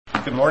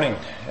Good morning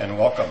and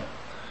welcome.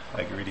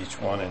 I greet each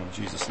one in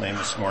Jesus' name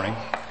this morning.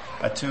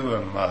 I too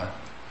am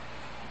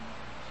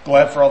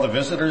glad for all the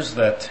visitors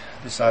that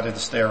decided to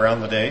stay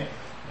around the day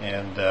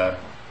and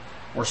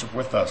worship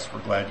with us. We're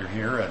glad you're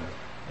here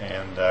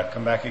and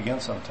come back again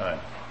sometime.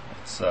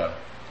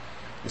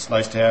 It's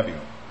nice to have you.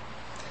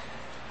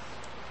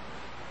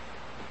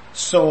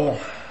 So,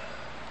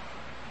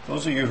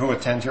 those of you who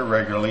attend here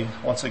regularly,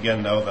 once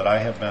again know that I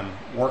have been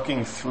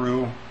working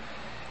through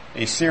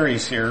a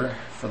series here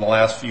for the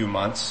last few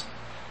months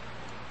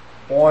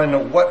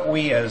on what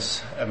we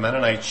as a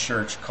Mennonite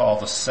church call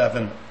the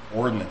 7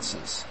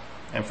 ordinances.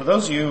 And for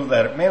those of you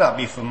that may not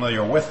be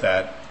familiar with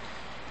that,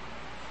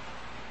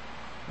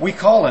 we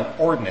call an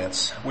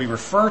ordinance, we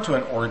refer to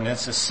an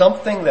ordinance as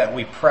something that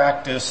we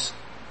practice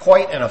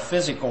quite in a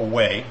physical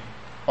way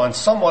on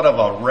somewhat of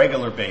a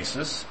regular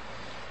basis,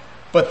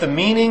 but the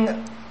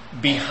meaning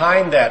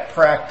behind that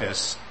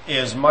practice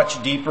is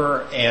much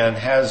deeper and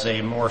has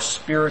a more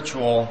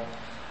spiritual,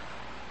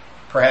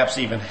 perhaps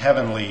even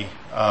heavenly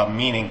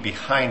meaning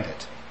behind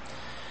it.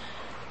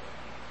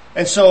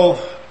 And so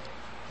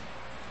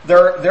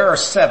there are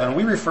 7.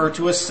 We refer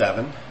to as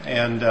 7,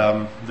 and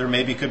there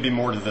maybe could be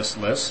more to this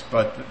list,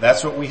 but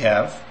that's what we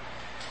have.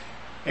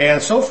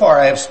 And so far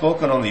I have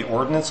spoken on the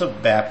ordinance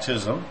of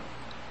baptism,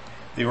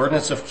 the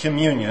ordinance of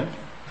communion,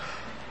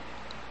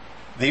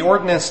 the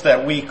ordinance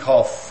that we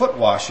call foot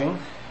washing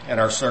in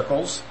our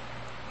circles,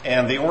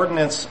 and the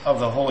ordinance of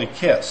the holy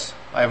kiss.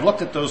 I have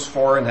looked at those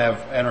 4 and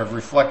have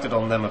reflected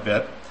on them a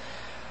bit.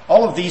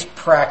 All of these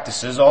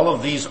practices, all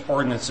of these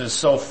ordinances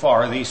so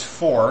far, these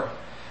 4,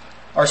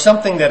 are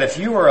something that if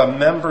you are a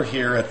member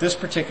here at this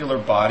particular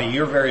body,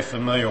 you're very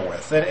familiar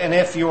with. And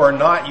if you are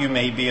not, you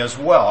may be as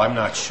well. I'm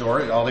not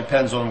sure. It all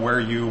depends on where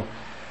you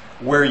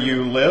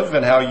live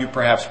and how you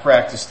perhaps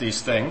practice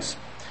these things.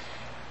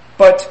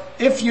 But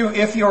if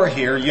you're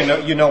here,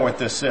 you know what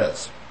this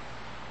is.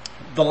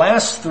 The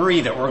last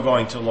 3 that we're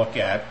going to look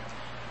at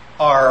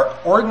are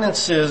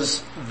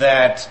ordinances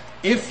that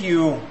if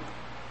you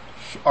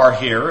are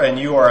here and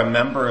you are a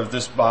member of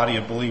this body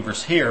of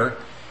believers here,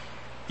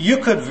 you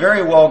could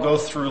very well go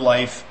through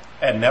life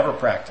and never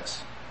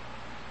practice.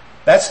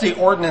 That's the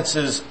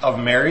ordinances of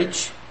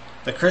marriage,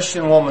 the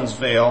Christian woman's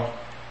veil,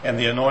 and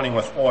the anointing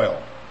with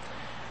oil.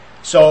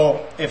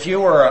 So if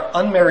you are an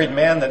unmarried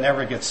man that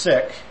never gets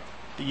sick,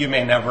 you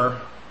may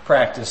never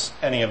practice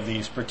any of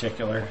these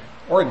particular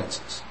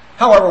ordinances.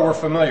 However, we're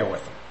familiar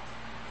with them.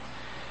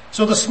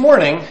 So this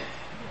morning,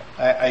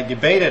 I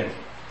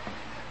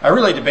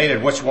really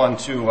debated which one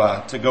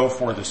to go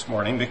for this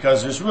morning,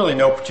 because there's really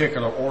no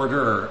particular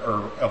order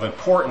or of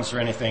importance or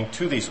anything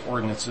to these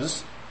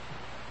ordinances.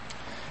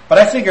 But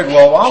I figured,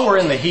 well, while we're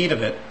in the heat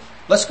of it,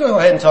 let's go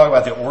ahead and talk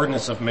about the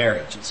ordinance of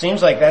marriage. It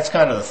seems like that's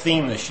kind of the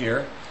theme this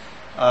year.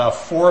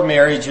 4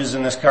 marriages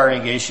in this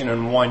congregation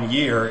in 1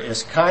 year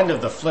is kind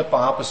of the flip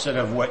opposite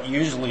of what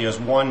usually is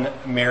 1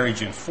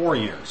 marriage in 4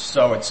 years.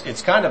 So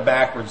it's kind of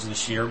backwards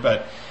this year,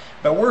 but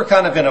we're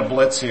kind of in a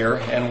blitz here,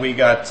 and we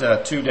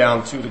got 2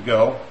 down, 2 to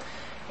go,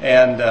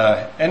 and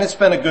it's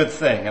been a good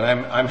thing, and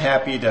I'm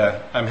happy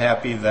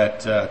that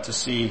to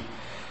see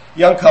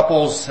young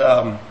couples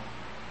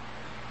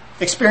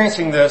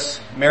experiencing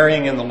this,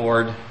 marrying in the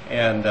Lord,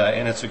 and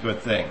it's a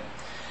good thing.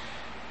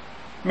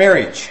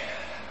 Marriage.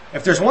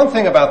 If there's one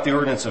thing about the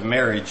ordinance of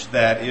marriage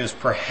that is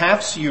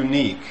perhaps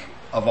unique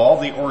of all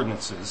the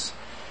ordinances,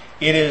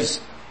 it is,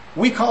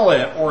 we call it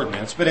an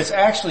ordinance, but it's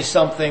actually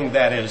something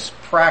that is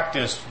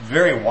practiced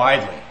very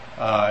widely.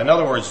 In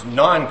other words,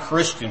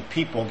 non-Christian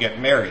people get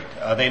married.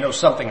 They know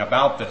something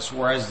about this,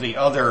 whereas the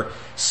other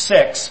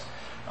 6,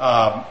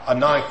 a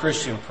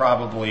non-Christian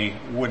probably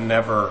would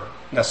never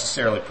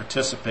necessarily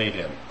participate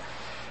in.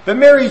 But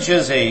marriage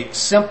is a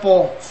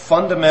simple,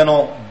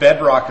 fundamental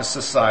bedrock of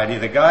society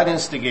that God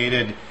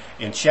instigated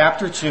in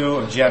chapter 2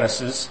 of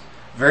Genesis.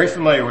 Very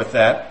familiar with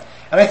that.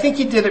 And I think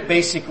he did it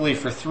basically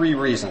for 3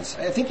 reasons.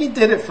 I think he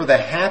did it for the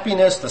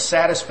happiness, the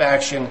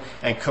satisfaction,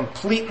 and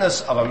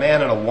completeness of a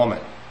man and a woman.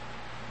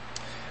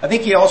 I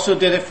think he also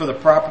did it for the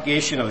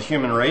propagation of the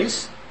human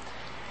race.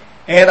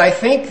 And I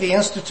think the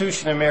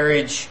institution of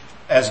marriage,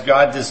 as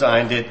God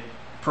designed it,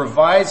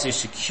 provides a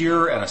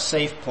secure and a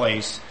safe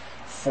place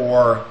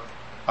for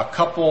a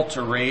couple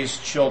to raise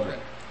children.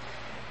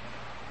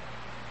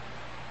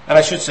 And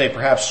I should say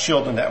perhaps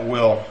children that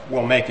will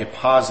make a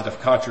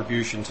positive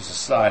contribution to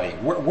society.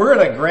 We're in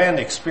a grand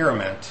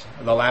experiment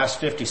in the last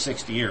 50,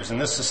 60 years in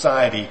this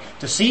society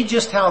to see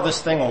just how this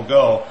thing will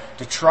go,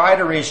 to try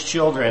to raise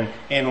children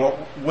in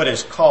what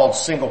is called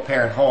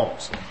single-parent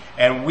homes.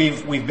 And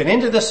we've been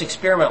into this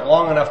experiment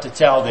long enough to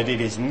tell that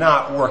it is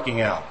not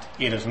working out.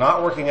 It is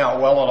not working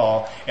out well at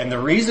all. And the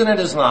reason it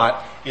is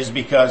not is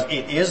because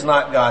it is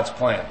not God's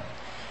plan.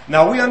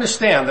 Now, we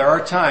understand there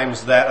are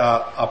times that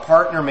a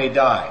partner may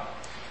die,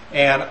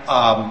 and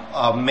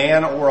a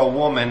man or a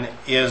woman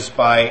is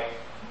by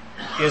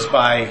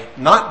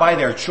not by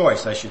their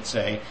choice, I should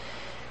say,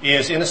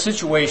 is in a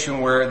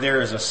situation where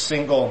there is a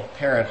single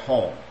parent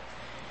home.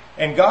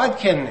 And God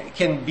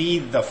can be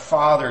the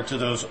father to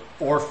those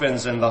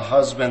orphans and the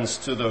husbands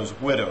to those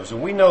widows.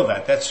 And we know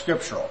that. That's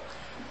scriptural.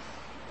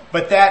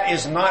 But that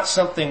is not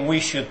something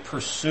we should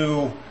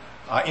pursue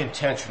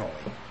intentionally.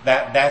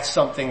 That's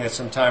something that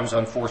sometimes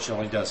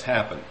unfortunately does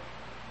happen.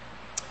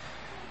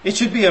 It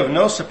should be of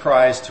no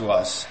surprise to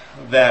us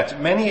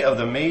that many of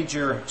the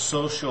major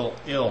social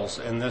ills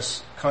in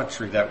this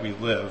country that we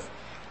live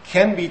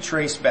can be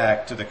traced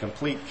back to the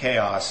complete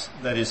chaos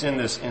that is in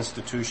this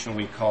institution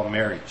we call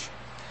marriage.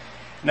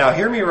 Now,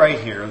 hear me right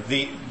here.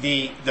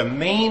 The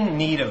main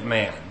need of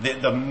man,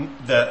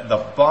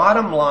 the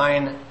bottom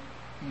line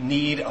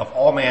need of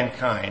all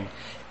mankind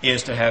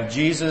is to have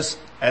Jesus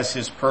as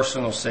his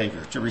personal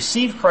Savior, to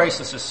receive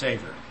Christ as a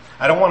Savior.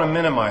 I don't want to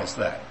minimize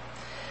that.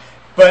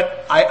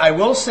 But I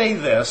will say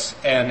this,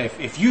 and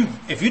if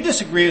you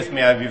disagree with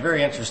me, I'd be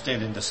very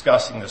interested in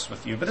discussing this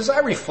with you. But as I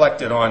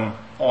reflected on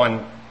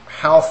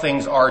how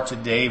things are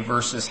today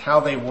versus how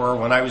they were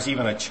when I was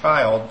even a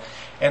child,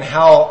 and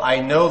how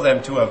I know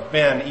them to have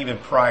been even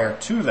prior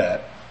to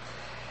that,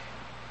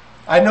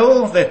 I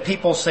know that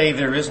people say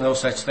there is no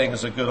such thing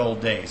as a good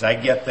old days. I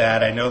get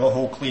that. I know the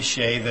whole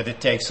cliche that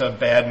it takes a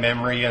bad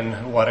memory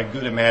and what a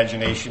good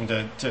imagination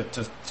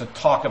to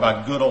talk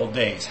about good old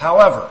days.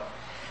 However,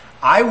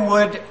 I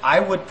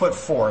would put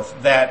forth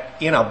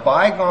that in a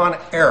bygone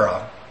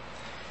era,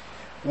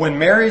 when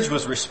marriage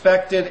was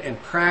respected and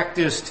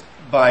practiced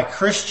by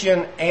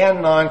Christian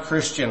and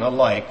non-Christian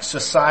alike,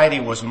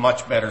 society was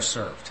much better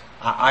served.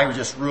 I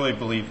just really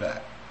believe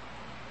that.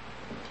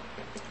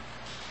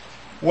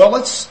 Well,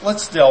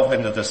 let's delve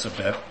into this a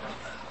bit.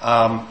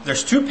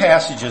 There's two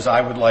passages I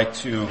would like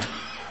to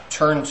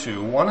turn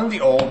to, one in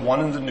the Old,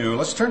 one in the New.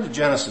 Let's turn to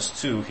Genesis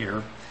 2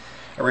 here.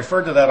 I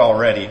referred to that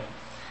already.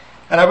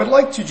 And I would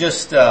like to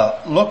just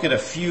look at a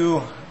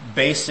few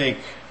basic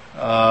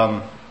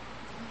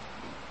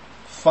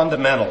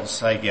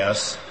fundamentals, I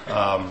guess,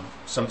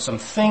 some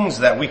things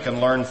that we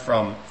can learn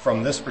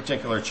from this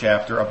particular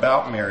chapter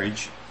about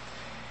marriage,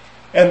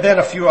 and then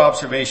a few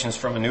observations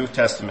from a New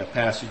Testament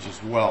passage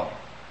as well.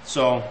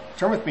 So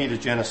turn with me to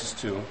Genesis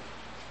 2.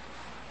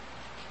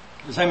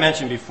 As I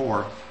mentioned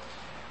before,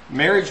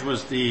 marriage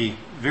was the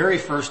very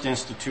first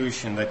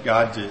institution that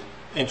God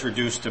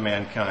introduced to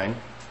mankind.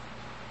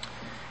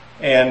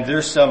 And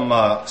there's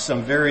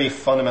some very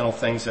fundamental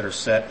things that are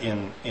set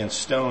in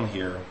stone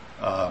here,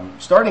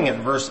 starting at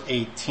verse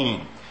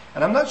 18.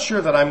 And I'm not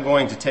sure that I'm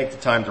going to take the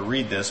time to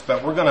read this,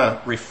 but we're going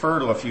to refer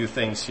to a few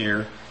things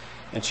here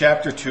in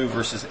chapter 2,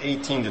 verses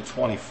 18 to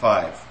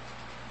 25.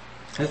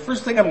 The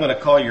first thing I'm going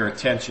to call your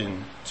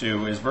attention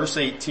to is verse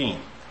 18.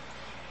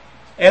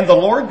 And the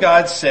Lord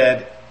God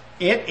said,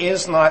 "It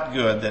is not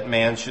good that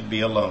man should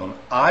be alone.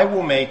 I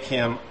will make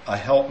him a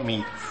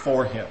helpmeet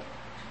for him."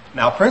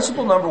 Now,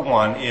 principle number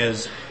one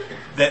is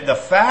that the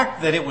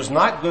fact that it was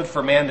not good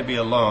for man to be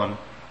alone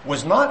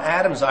was not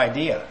Adam's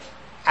idea.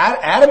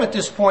 Adam at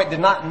this point did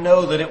not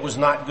know that it was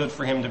not good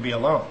for him to be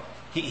alone.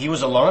 He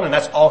was alone and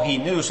that's all he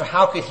knew, so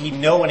how could he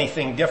know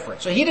anything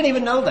different? So he didn't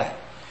even know that.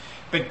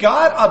 But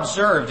God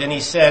observed and he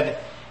said,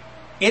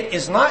 it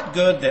is not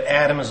good that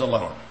Adam is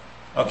alone.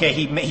 Okay,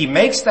 he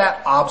makes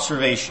that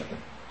observation.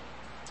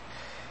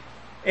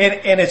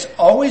 And it's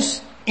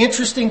always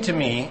interesting to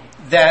me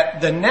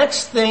that the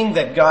next thing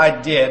that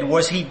God did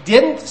was he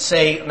didn't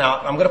say, now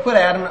I'm going to put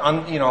Adam on,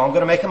 I'm going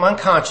to make him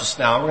unconscious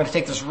now. I'm going to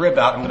take this rib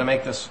out. I'm going to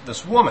make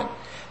this woman.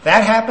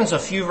 That happens a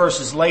few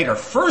verses later.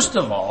 First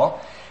of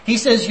all, he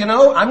says,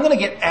 I'm going to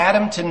get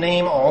Adam to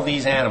name all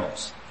these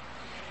animals.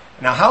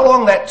 Now, how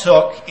long that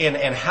took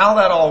and how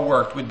that all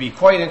worked would be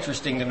quite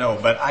interesting to know.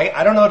 But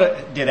I don't know,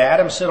 did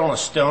Adam sit on a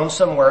stone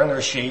somewhere under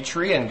a shade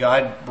tree and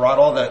God brought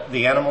all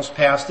the animals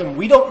past him?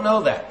 We don't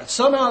know that. But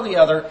somehow or the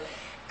other,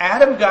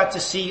 Adam got to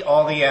see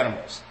all the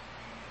animals.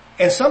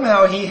 And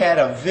somehow he had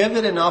a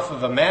vivid enough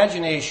of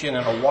imagination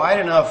and a wide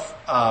enough,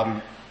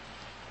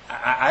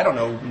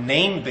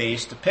 name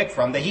base to pick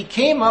from that he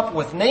came up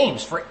with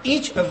names for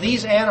each of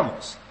these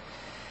animals.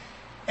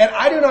 And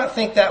I do not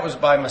think that was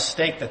by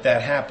mistake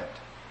that happened.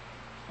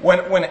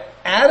 When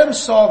Adam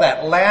saw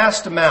that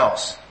last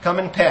mouse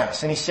coming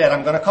past, and he said,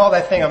 I'm going to call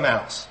that thing a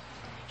mouse.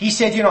 He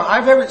said,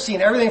 I've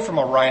seen everything from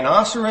a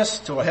rhinoceros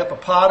to a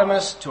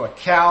hippopotamus to a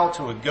cow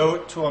to a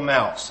goat to a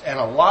mouse and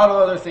a lot of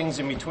other things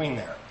in between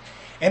there.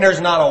 And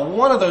there's not a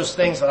one of those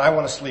things that I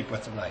want to sleep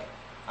with tonight.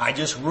 I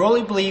just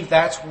really believe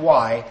that's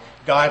why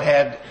God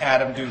had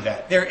Adam do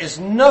that. There is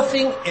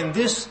nothing in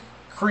this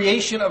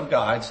creation of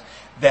God's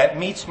that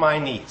meets my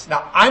needs.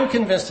 Now, I'm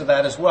convinced of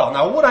that as well.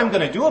 Now, what I'm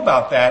going to do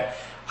about that,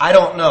 I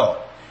don't know.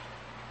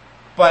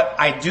 But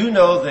I do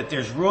know that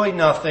there's really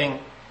nothing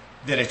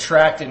that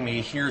attracted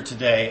me here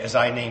today as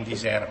I named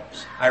these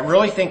animals. I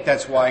really think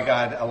that's why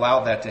God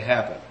allowed that to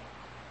happen.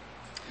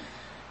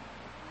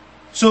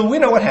 So we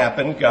know what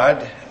happened.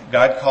 God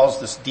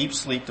caused this deep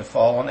sleep to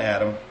fall on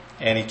Adam,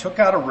 and he took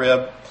out a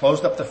rib,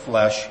 closed up the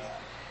flesh,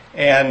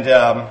 and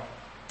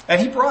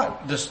he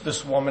brought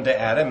this woman to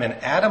Adam, and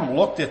Adam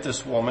looked at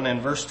this woman in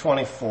verse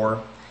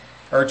 24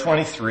 or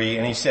 23,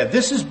 and he said,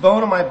 "This is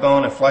bone of my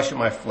bone and flesh of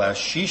my flesh.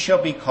 She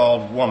shall be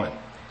called woman,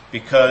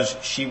 because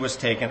she was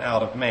taken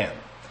out of man.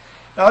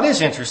 Now it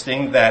is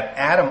interesting that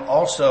Adam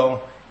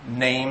also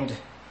named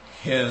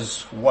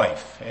his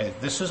wife.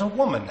 This is a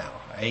woman now.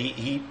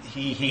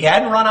 He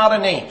hadn't run out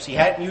of names. He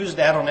hadn't used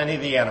that on any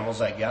of the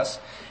animals, I guess.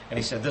 And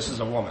he said, this is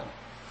a woman.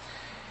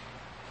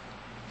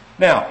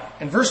 Now,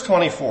 in verse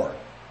 24,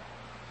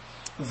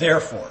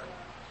 therefore.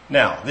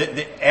 Now,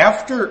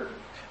 after,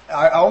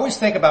 I always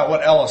think about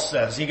what Ellis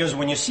says. He goes,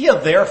 when you see a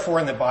therefore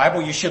in the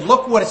Bible, you should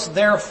look what it's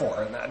there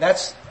for. And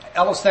that's,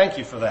 Ellis, thank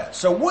you for that.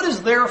 So what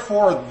is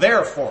therefore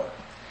there for?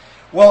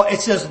 Well,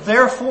 it says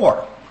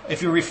therefore.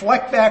 If you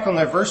reflect back on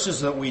the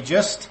verses that we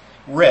just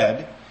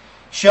read,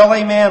 shall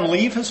a man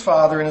leave his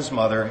father and his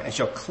mother, and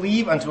shall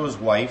cleave unto his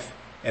wife,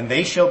 and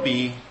they shall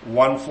be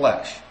one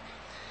flesh.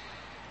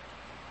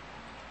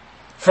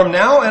 From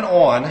now and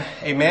on,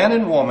 a man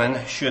and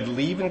woman should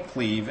leave and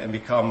cleave and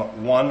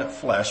become one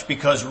flesh,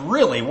 because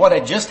really what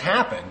had just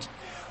happened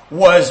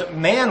was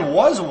man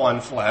was one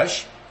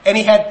flesh, and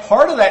he had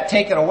part of that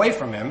taken away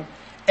from him,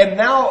 and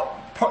now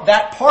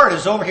that part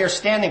is over here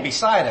standing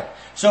beside him.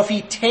 So if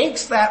he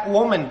takes that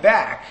woman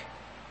back,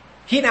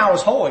 he now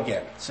is whole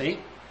again. See?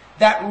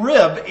 That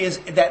rib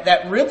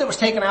that was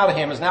taken out of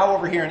him is now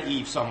over here in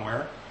Eve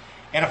somewhere.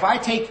 And if I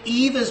take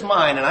Eve as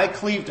mine and I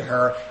cleave to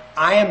her,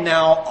 I am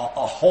now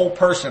a whole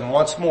person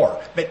once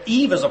more. But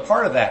Eve is a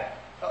part of that,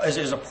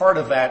 is a part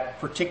of that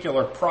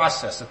particular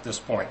process at this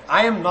point.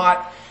 I am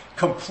not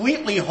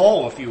completely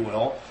whole, if you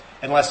will,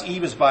 unless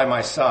Eve is by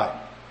my side.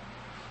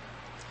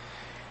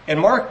 In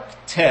Mark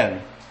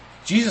 10,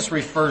 Jesus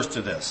refers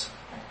to this.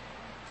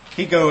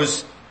 He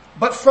goes,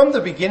 but from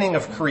the beginning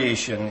of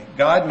creation,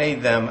 God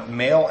made them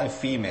male and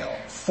female.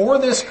 For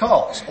this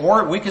cause,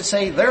 or we could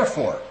say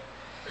therefore,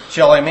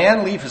 shall a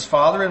man leave his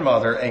father and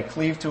mother and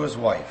cleave to his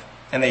wife,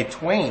 and they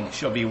twain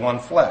shall be one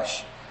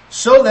flesh.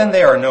 So then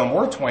they are no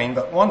more twain,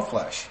 but one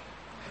flesh.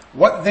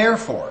 What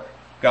therefore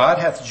God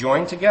hath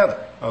joined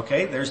together.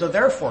 Okay, there's the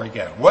therefore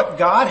again. What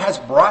God has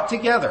brought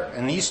together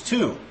in these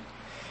two,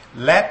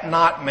 let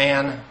not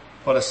man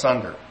put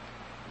asunder.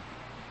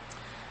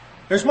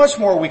 There's much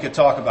more we could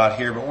talk about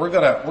here, but we're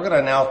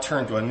gonna now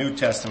turn to a New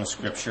Testament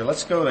scripture.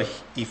 Let's go to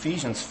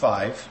Ephesians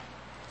 5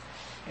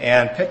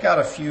 and pick out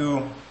a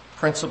few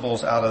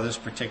principles out of this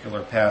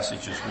particular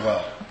passage as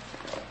well.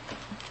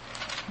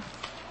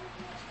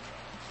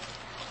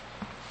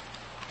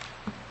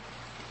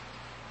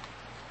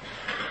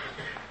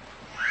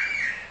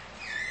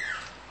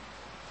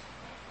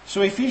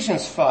 So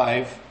Ephesians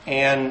 5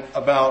 and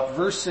about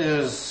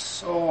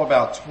verses,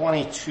 about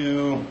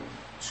 22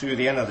 to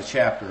the end of the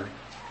chapter.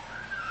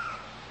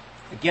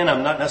 Again,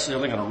 I'm not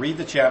necessarily going to read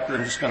the chapter.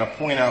 I'm just going to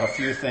point out a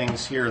few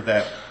things here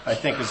that I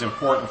think is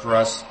important for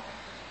us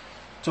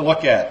to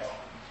look at.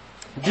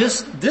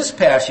 This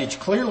passage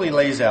clearly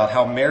lays out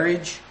how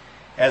marriage,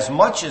 as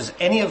much as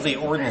any of the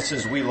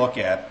ordinances we look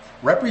at,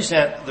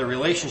 represent the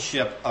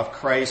relationship of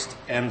Christ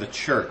and the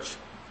church.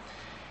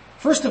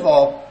 First of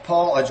all,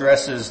 Paul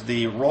addresses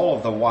the role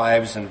of the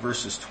wives in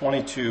verses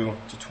 22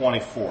 to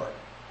 24.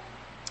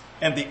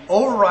 And the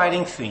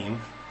overriding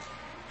theme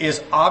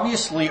is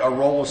obviously a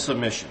role of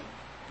submission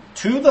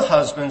to the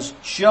husbands,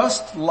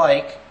 just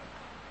like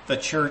the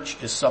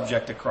church is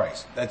subject to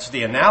Christ. That's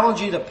the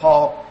analogy that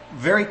Paul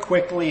very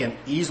quickly and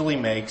easily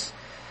makes.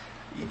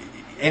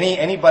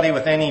 Anybody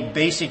with any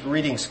basic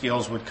reading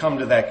skills would come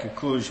to that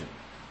conclusion.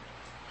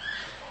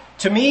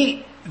 To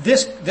me,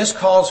 this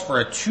calls for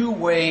a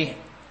two-way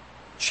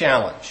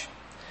challenge.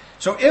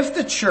 So if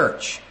the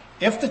church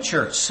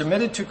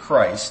submitted to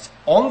Christ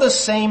on the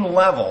same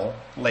level,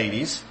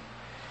 ladies,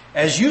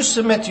 as you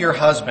submit to your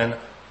husband,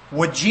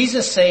 would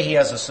Jesus say he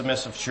has a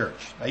submissive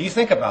church? Now you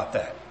think about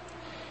that.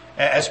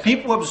 As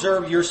people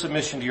observe your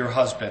submission to your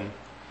husband,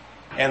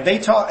 and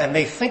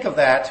they think of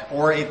that,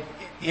 or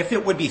if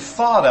it would be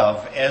thought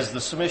of as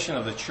the submission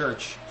of the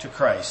church to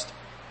Christ,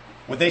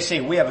 would they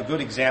say we have a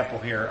good example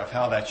here of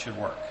how that should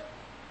work?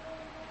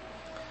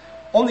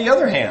 On the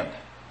other hand,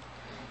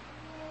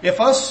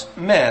 if us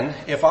men,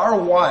 if our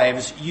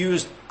wives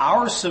used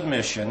our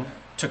submission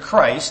to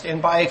Christ,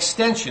 and by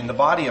extension the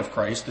body of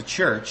Christ, the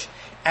church,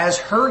 as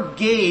her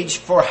gauge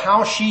for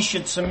how she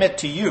should submit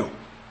to you,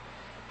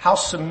 how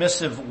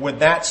submissive would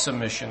that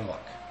submission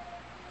look?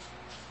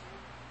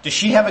 Does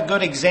she have a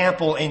good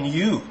example in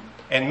you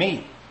and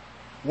me?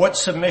 What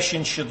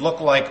submission should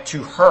look like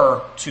to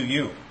her, to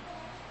you?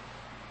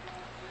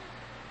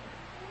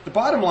 The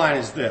bottom line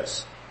is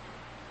this.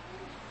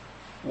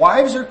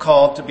 Wives are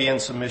called to be in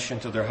submission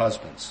to their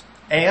husbands,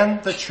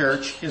 and the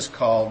church is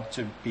called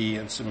to be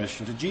in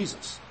submission to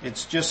Jesus.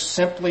 It's just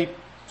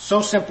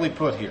so simply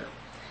put here.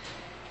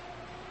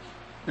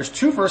 There's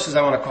two verses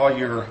I want to call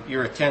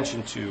your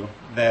attention to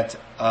that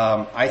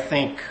I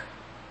think,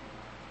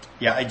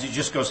 it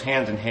just goes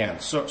hand in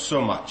hand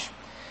so much.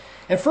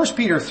 In 1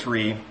 Peter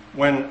 3,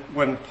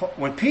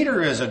 when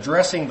Peter is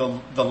addressing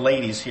the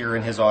ladies here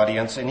in his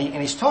audience, and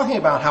he's talking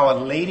about how a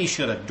lady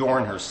should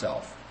adorn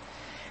herself.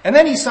 And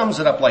then he sums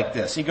it up like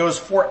this. He goes,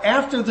 for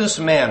after this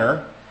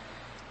manner,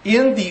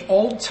 in the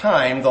old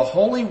time, the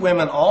holy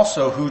women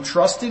also who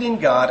trusted in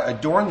God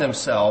adorned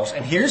themselves,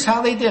 and here's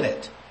how they did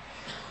it,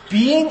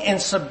 being in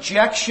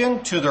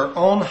subjection to their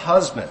own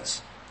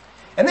husbands.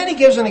 And then he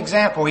gives an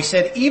example. He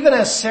said, even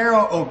as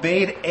Sarah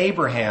obeyed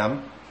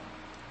Abraham,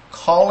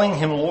 calling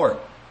him Lord.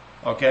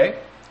 Okay?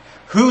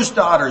 Whose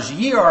daughters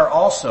ye are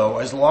also,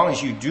 as long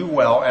as you do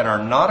well and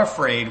are not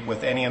afraid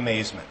with any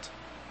amazement.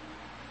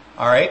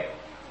 All right?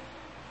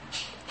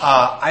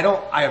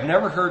 I have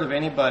never heard of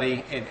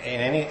anybody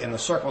in the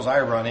circles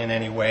I run in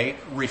anyway,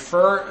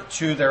 refer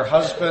to their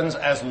husbands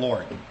as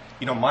Lord.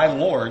 My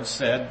Lord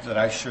said that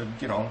I should,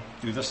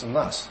 do this and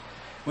thus.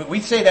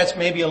 We'd say that's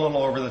maybe a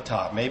little over the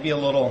top, maybe a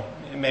little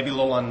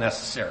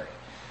unnecessary.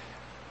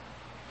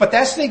 But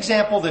that's the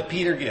example that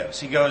Peter gives.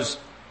 He goes,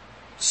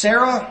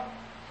 Sarah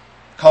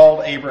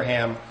called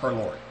Abraham her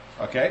Lord.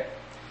 Okay?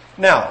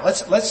 Now,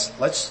 let's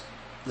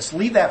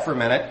leave that for a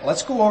minute.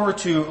 Let's go over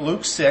to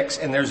Luke 6,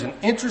 and there's an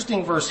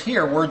interesting verse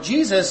here where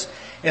Jesus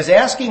is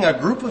asking a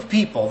group of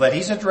people that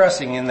he's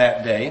addressing in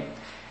that day.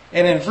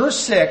 And in verse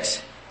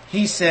 6,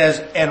 he says,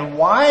 and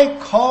why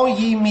call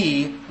ye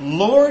me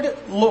Lord,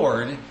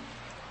 Lord,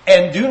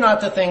 and do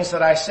not the things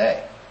that I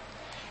say?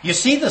 You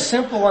see the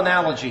simple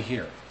analogy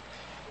here.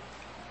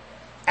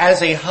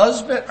 As a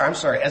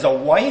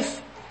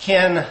wife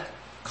can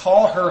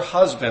call her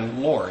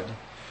husband Lord,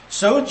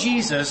 so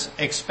Jesus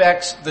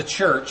expects the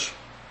church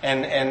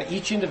and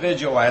each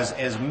individual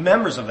as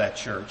members of that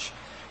church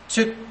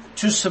to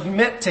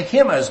submit to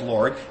him as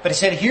Lord. But he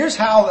said, here's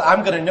how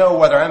I'm going to know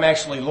whether I'm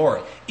actually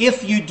Lord.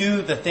 If you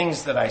do the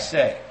things that I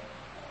say.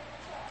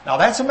 Now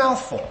that's a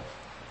mouthful.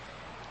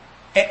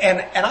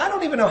 And I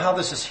don't even know how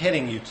this is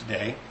hitting you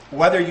today,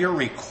 whether you're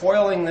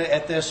recoiling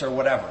at this or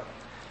whatever.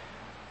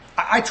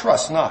 I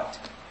trust not.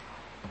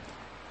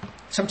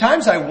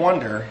 Sometimes I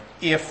wonder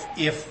if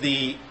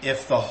the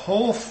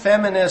whole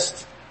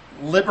feminist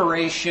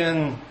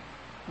liberation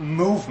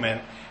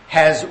movement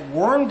has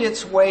wormed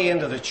its way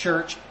into the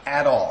church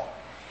at all.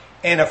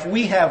 And if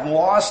we have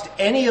lost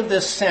any of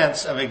this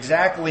sense of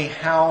exactly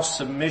how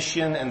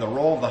submission and the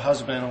role of the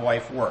husband and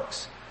wife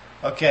works.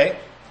 Okay?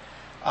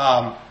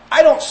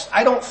 I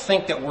don't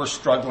think that we're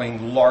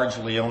struggling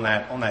largely on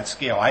that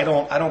scale. I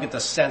don't get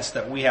the sense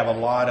that we have a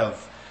lot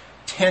of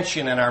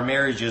tension in our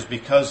marriages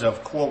because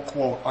of quote,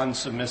 quote,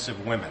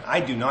 unsubmissive women.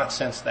 I do not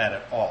sense that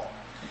at all.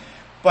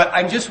 But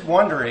I'm just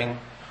wondering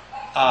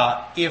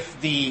if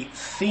the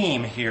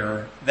theme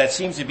here that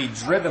seems to be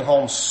driven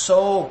home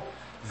so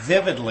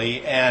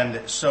vividly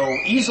and so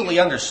easily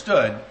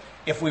understood,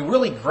 if we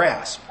really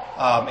grasp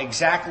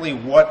exactly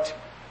what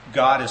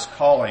God is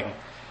calling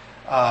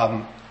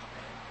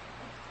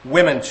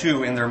women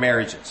to in their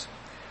marriages.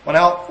 Well,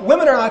 now,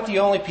 women are not the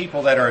only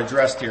people that are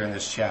addressed here in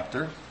this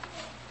chapter.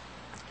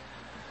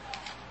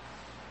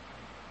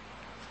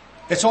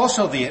 It's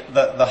also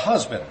the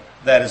husband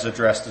that is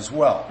addressed as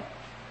well.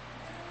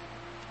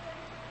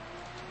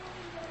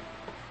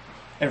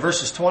 In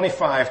verses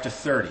 25 to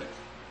 30.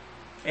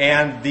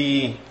 And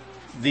the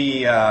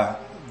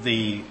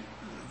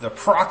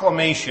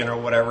proclamation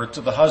or whatever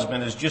to the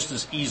husband is just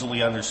as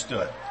easily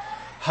understood.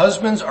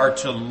 Husbands are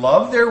to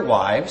love their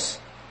wives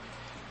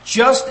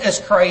just as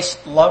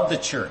Christ loved the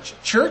church.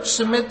 Church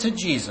submit to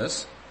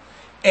Jesus,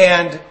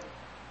 and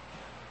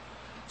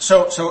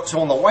so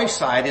on the wife's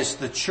side is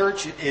the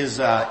church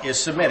is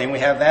submitting. We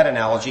have that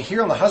analogy.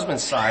 Here on the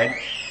husband's side,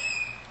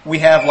 we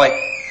have like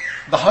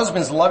the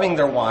husbands loving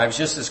their wives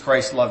just as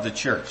Christ loved the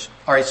church.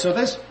 All right, so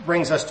this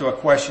brings us to a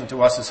question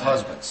to us as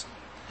husbands.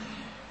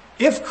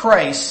 If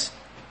Christ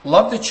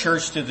loved the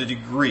church to the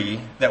degree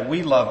that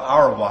we love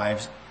our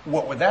wives,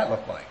 what would that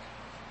look like?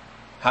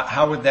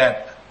 How would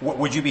that?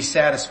 Would you be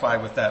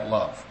satisfied with that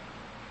love?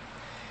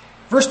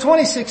 Verse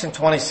 26 and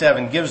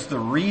 27 gives the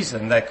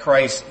reason that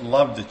Christ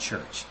loved the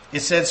church. It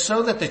says,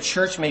 so that the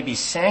church may be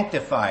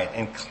sanctified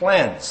and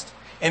cleansed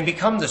and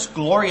become this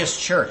glorious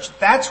church.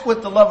 That's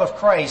what the love of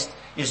Christ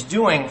is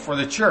doing for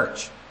the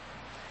church.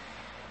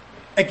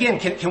 Again,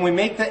 can we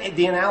make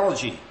the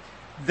analogy?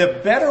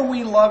 The better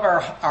we love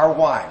our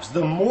wives,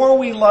 the more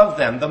we love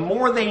them, the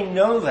more they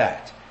know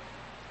that.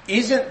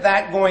 Isn't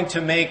that going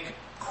to make,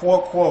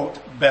 quote, quote,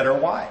 better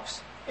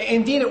wives?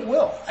 Indeed it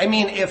will. I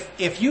mean,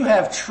 if you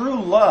have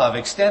true love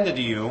extended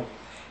to you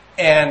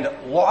and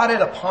lauded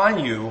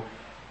upon you,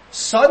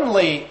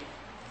 suddenly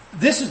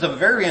this is a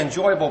very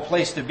enjoyable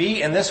place to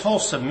be, and this whole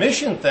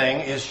submission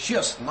thing is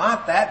just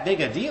not that big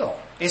a deal.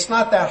 It's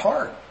not that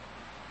hard.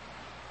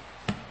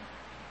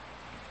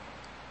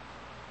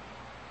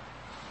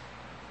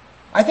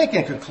 I think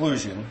in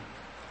conclusion,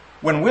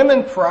 when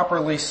women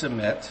properly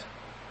submit,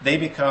 they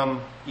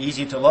become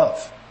easy to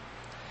love.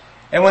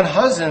 And when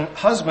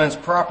husbands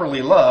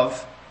properly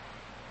love,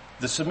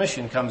 the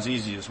submission comes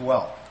easy as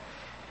well.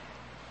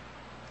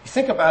 You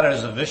think about it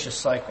as a vicious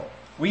cycle.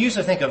 We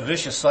usually think of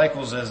vicious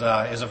cycles as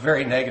a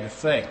very negative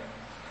thing.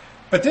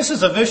 But this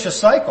is a vicious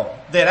cycle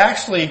that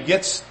actually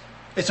it's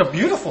a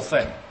beautiful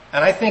thing.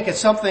 And I think it's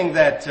something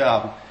that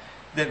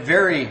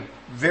very,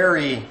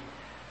 very,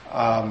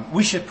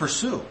 we should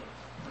pursue.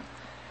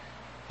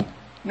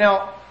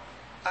 Now,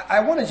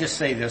 I want to just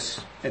say this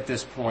at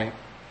this point.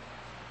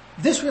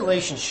 This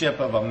relationship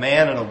of a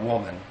man and a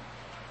woman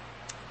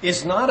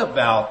is not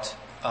about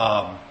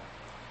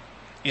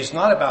is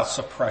not about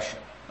suppression.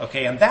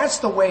 Okay, and that's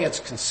the way it's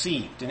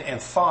conceived and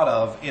thought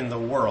of in the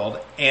world.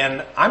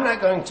 And I'm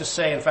not going to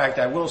say, in fact,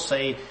 I will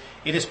say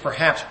it is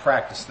perhaps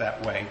practiced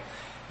that way.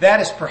 That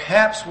is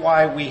perhaps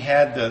why we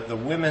had the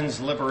women's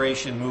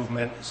liberation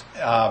movement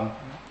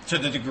to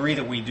the degree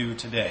that we do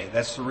today.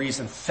 That's the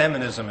reason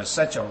feminism is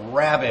such a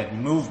rabid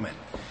movement.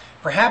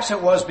 Perhaps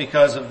it was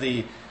because of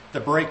the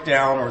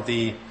breakdown or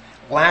the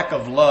lack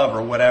of love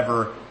or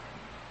whatever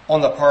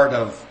on the part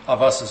of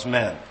us as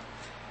men.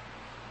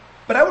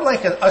 But I would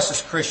like us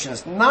as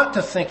Christians not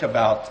to think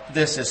about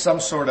this as some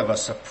sort of a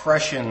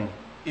suppression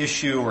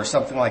issue or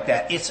something like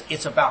that.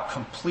 It's about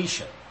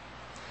completion.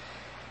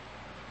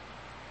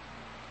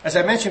 As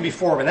I mentioned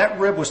before, when that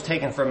rib was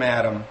taken from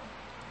Adam,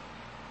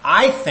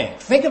 I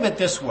think of it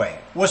this way,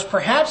 was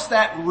perhaps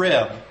that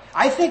rib,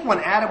 I think when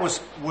Adam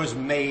was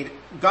made,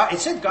 God, it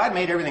said God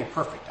made everything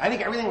perfect. I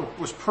think everything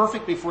was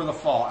perfect before the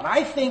fall. And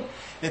I think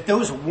that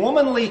those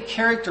womanly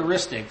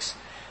characteristics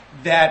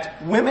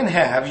that women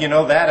have,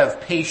 that of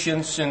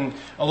patience and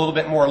a little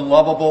bit more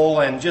lovable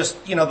and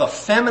just, the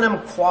feminine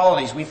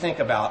qualities we think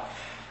about.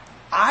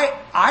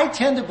 I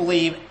tend to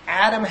believe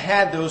Adam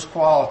had those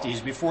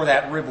qualities before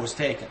that rib was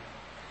taken.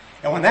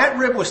 And when that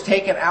rib was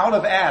taken out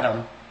of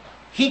Adam,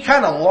 he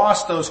kind of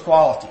lost those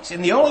qualities.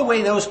 And the only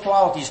way those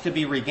qualities could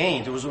be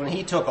regained was when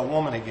he took a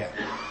woman again.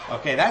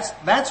 Okay,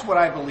 that's what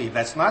I believe.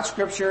 That's not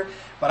scripture,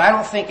 but I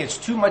don't think it's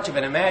too much of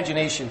an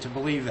imagination to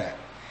believe that.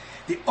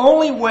 The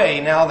only way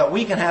now that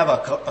we can have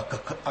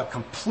a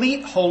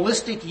complete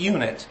holistic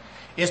unit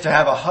is to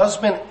have a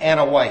husband and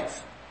a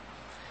wife.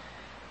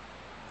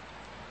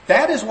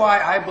 That is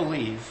why I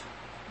believe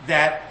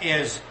that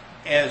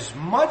as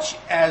much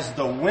as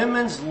the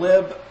women's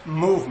lib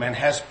movement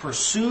has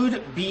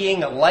pursued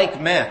being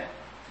like men,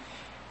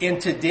 in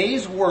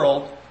today's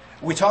world,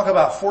 we talk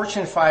about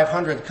Fortune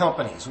 500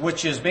 companies,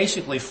 which is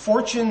basically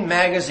Fortune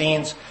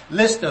magazine's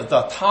list of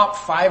the top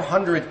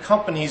 500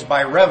 companies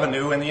by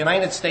revenue in the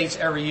United States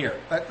every year.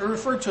 They're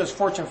referred to as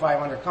Fortune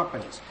 500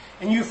 companies.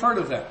 And you've heard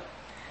of them.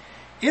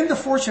 In the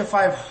Fortune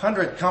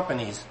 500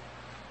 companies,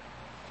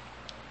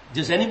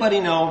 does anybody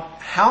know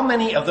how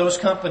many of those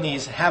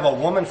companies have a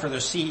woman for their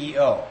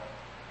CEO?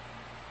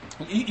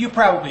 You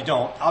probably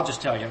don't. I'll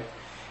just tell you.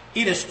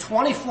 It is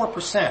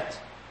 24%.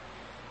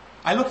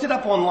 I looked it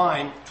up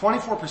online,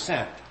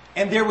 24%.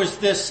 And there was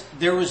this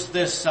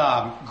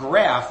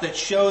graph that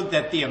showed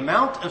that the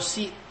amount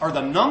of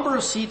the number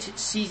of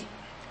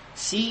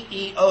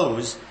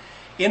CEOs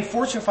in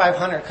Fortune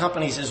 500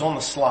 companies is on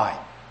the slide.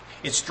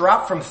 It's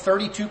dropped from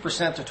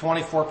 32% to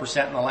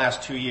 24% in the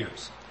last 2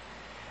 years.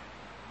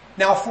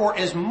 Now, for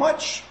as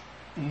much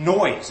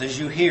noise as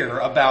you hear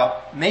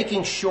about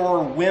making sure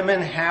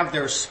women have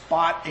their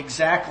spot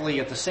exactly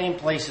at the same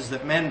places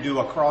that men do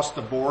across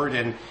the board,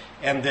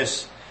 and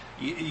this,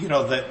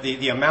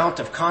 the amount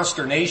of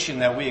consternation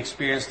that we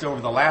experienced over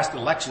the last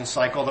election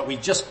cycle that we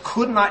just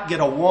could not get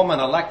a woman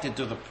elected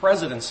to the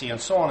presidency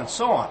and so on and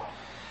so on.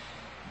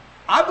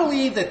 I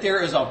believe that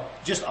there is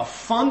just a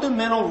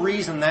fundamental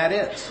reason that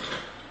is.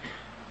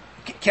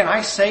 Can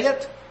I say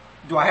it?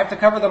 Do I have to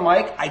cover the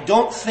mic? I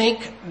don't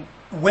think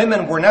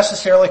women were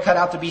necessarily cut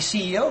out to be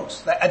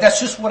CEOs.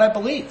 That's just what I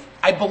believe.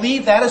 I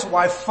believe that is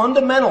why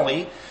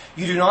fundamentally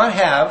you do not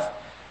have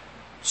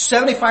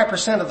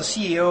 75% of the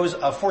CEOs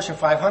of Fortune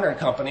 500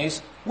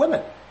 companies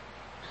women.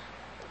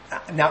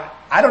 Now,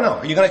 I don't know.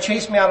 Are you going to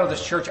chase me out of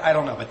this church? I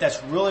don't know. But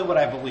that's really what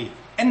I believe.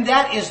 And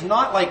that is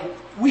not like,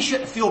 we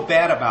shouldn't feel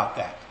bad about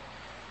that.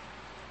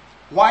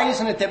 Why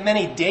isn't it that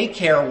many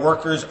daycare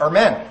workers are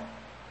men?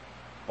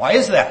 Why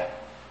is that?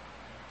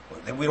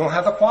 We don't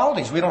have the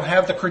qualities. We don't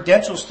have the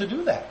credentials to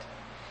do that.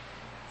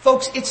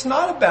 Folks, it's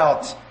not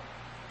about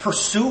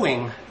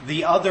pursuing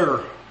the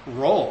other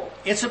role.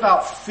 It's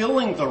about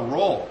filling the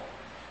role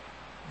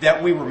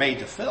that we were made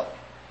to fill.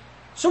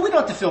 So we don't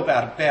have to feel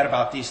bad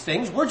about these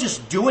things. We're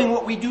just doing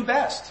what we do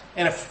best.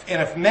 And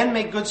if men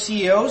make good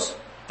CEOs,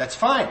 that's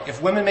fine.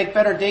 If women make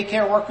better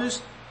daycare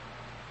workers,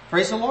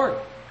 praise the Lord.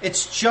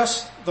 It's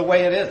just the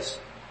way it is.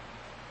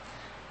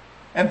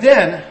 And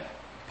then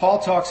Paul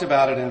talks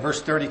about it in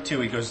verse 32.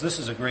 He goes, this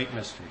is a great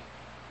mystery.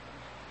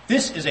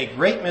 This is a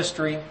great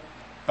mystery,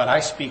 but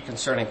I speak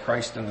concerning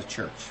Christ and the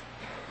church.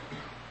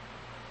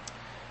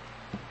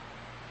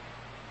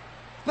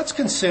 Let's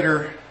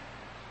consider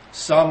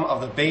some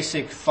of the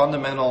basic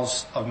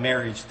fundamentals of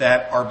marriage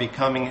that are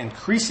becoming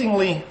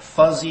increasingly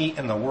fuzzy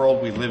in the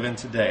world we live in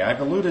today.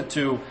 I've alluded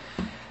to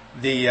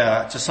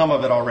some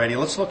of it already.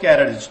 Let's look at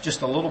it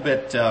just a little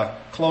bit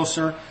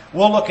closer.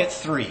 We'll look at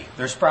 3.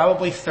 There's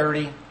probably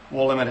 30.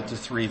 We'll limit it to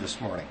 3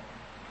 this morning.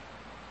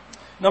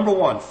 Number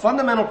 1,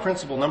 fundamental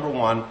principle number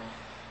 1,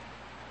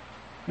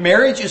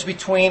 marriage is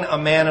between a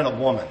man and a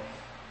woman.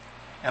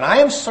 And I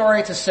am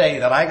sorry to say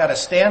that I got to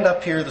stand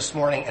up here this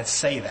morning and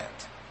say that.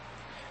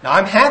 Now,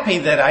 I'm happy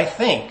that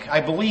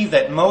I believe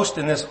that most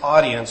in this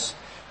audience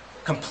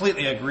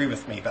completely agree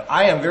with me. But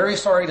I am very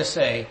sorry to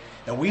say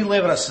that we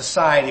live in a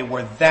society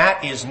where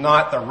that is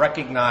not the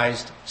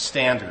recognized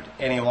standard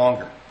any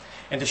longer.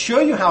 And to show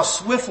you how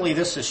swiftly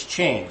this has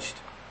changed,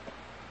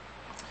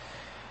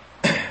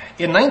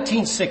 In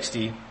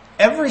 1960,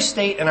 every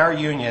state in our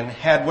union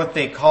had what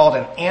they called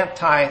an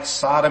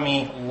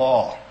anti-sodomy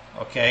law.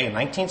 Okay, in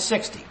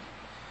 1960.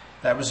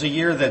 That was the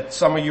year that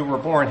some of you were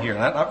born here,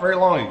 not very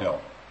long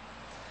ago.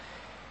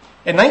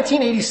 In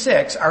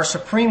 1986, our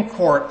Supreme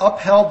Court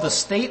upheld the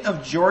state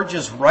of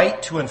Georgia's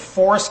right to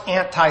enforce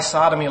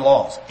anti-sodomy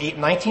laws.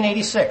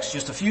 1986,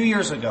 just a few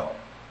years ago.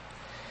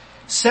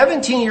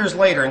 17 years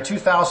later, in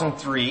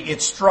 2003,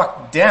 it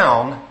struck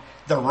down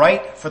the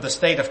right for the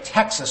state of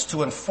Texas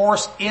to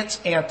enforce its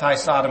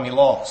anti-sodomy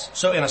laws.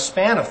 So in a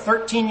span of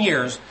 13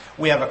 years,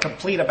 we have a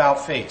complete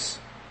about-face.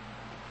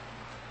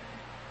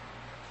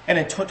 And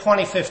in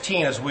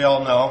 2015, as we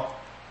all know,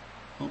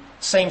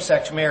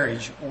 same-sex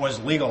marriage was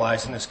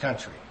legalized in this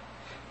country.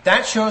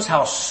 That shows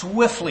how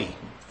swiftly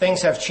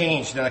things have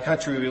changed in the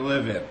country we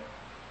live in.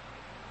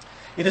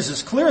 It is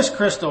as clear as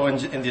crystal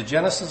in the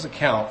Genesis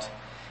account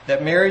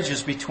that marriage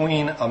is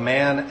between a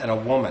man and a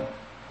woman.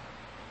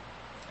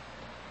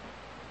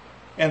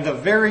 And the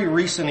very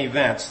recent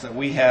events that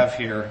we have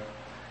here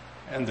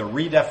and the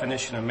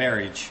redefinition of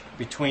marriage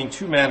between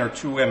two men or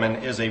two women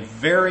is a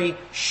very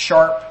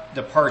sharp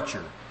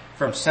departure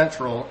from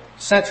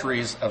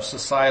centuries of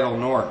societal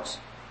norms.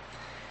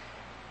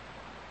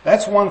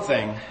 That's one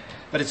thing,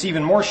 but it's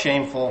even more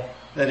shameful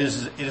that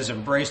it is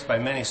embraced by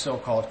many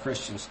so-called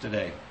Christians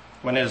today,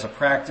 when it is a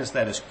practice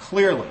that is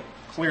clearly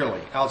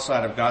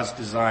outside of God's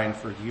design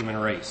for the human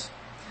race.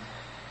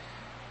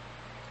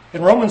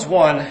 In Romans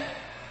 1,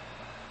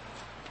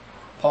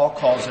 Paul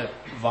calls it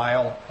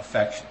vile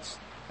affections.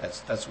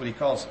 That's what he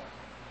calls it.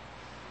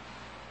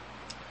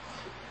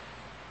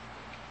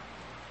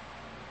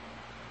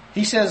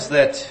 He says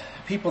that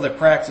people that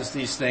practice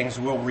these things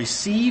will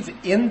receive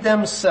in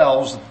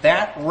themselves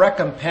that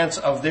recompense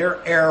of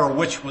their error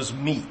which was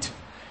meet.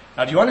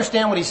 Now, do you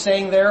understand what he's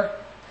saying there?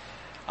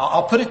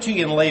 I'll put it to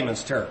you in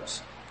layman's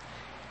terms.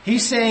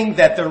 He's saying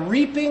that the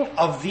reaping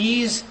of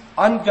these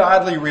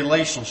ungodly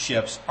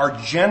relationships are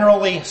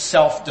generally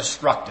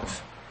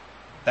self-destructive.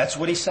 That's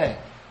what he's saying.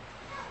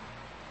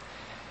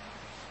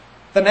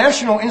 The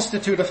National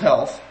Institute of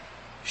Health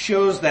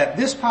shows that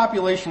this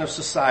population of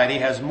society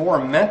has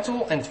more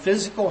mental and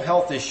physical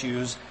health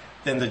issues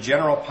than the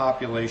general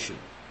population.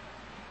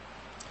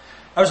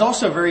 I was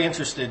also very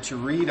interested to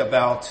read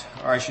about,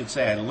 or I should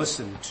say I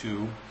listened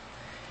to,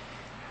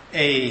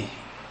 a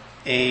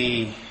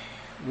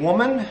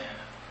woman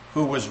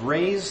who was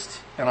raised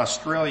in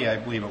Australia, I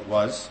believe it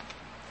was,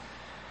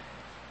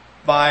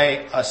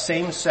 by a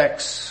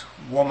same-sex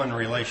woman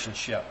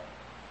relationship.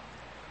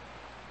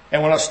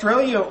 And when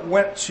Australia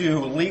went to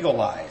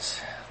legalize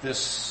this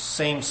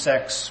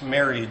same-sex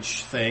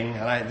marriage thing,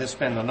 and this has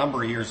been a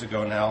number of years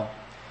ago now,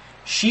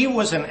 she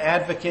was an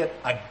advocate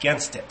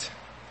against it.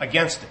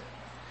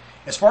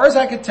 As far as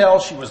I could tell,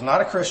 she was not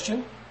a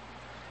Christian.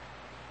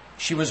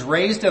 She was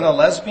raised in a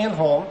lesbian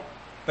home,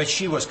 but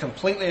she was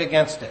completely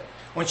against it.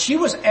 When she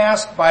was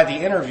asked by the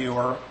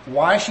interviewer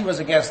why she was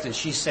against it,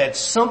 she said,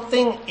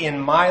 something in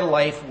my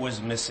life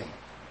was missing.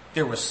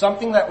 There was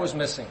something that was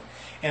missing.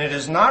 And it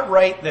is not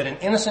right that an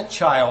innocent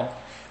child,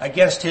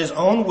 against his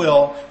own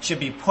will, should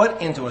be put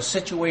into a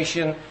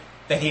situation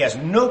that he has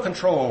no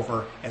control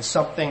over, and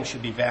something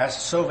should be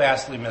so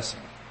vastly missing.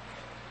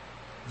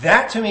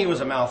 That to me was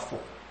a mouthful.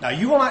 Now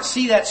you will not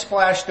see that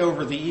splashed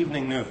over the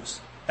evening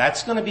news.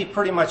 That's going to be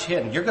pretty much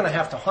hidden. You're going to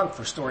have to hunt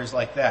for stories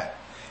like that.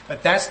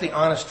 But that's the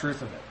honest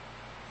truth of it.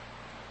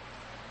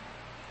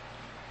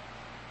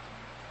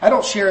 I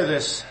don't share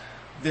this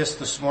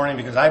morning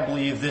because I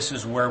believe this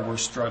is where we're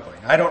struggling.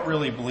 I don't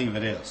really believe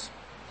it is.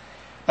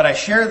 But I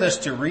share this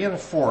to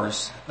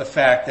reinforce the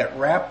fact that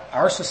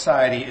our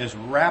society is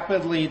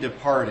rapidly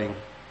departing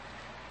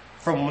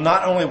from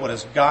not only what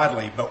is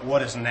godly, but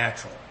what is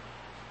natural.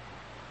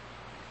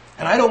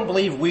 And I don't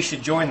believe we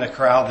should join the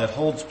crowd that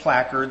holds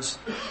placards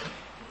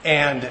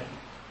and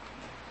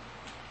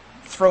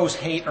throws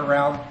hate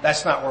around.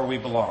 That's not where we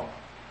belong.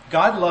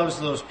 God loves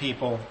those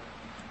people.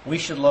 We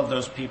should love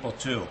those people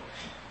too.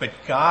 But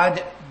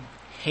God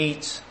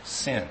hates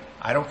sin.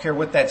 I don't care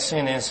what that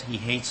sin is, He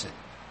hates it.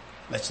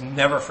 Let's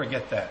never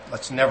forget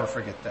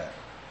that.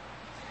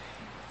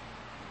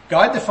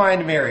 God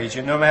defined marriage,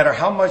 and no matter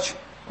how much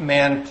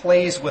man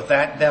plays with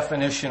that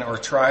definition or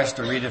tries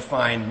to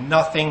redefine,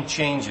 nothing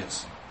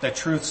changes. The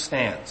truth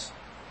stands.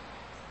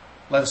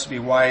 Let us be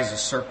wise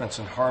as serpents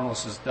and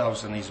harmless as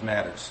doves in these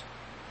matters.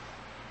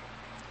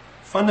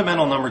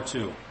 Fundamental number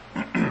 2.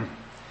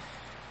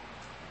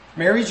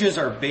 Marriages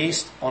are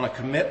based on a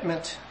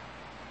commitment,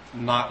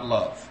 not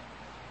love.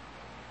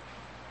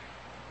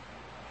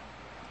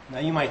 Now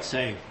you might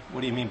say, what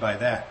do you mean by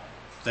that?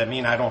 Does that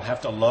mean I don't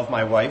have to love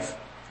my wife?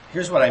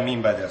 Here's what I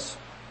mean by this.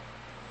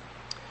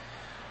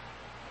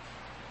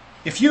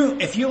 If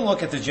you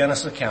look at the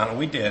Genesis account, and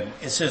we did,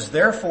 it says,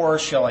 therefore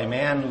shall a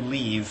man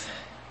leave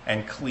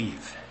and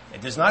cleave. It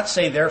does not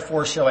say,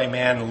 therefore shall a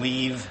man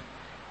leave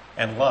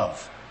and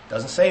love. It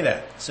doesn't say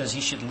that. It says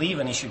he should leave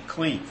and he should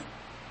cleave.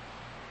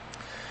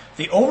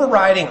 The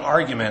overriding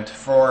argument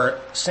for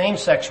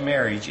same-sex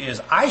marriage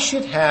is I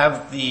should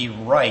have the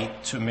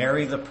right to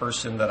marry the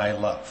person that I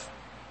love.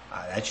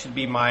 That should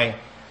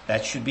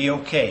be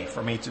okay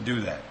for me to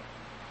do that.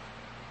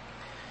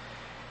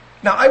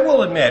 Now, I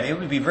will admit, it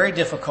would be very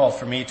difficult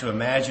for me to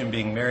imagine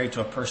being married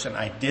to a person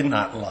I did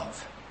not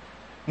love.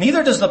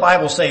 Neither does the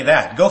Bible say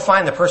that. Go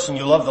find the person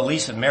you love the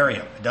least and marry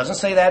him. It doesn't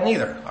say that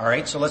neither. All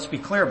right, so let's be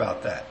clear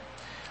about that.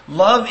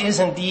 Love is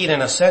indeed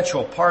an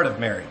essential part of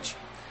marriage.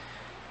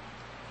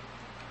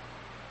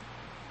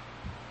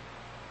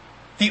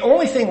 The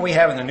only thing we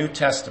have in the New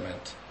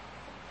Testament,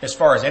 as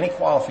far as any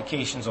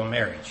qualifications on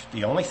marriage,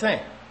 the only thing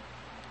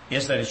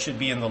is that it should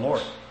be in the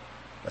Lord.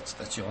 That's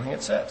the only thing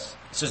it says.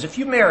 It says if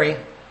you marry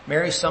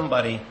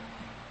somebody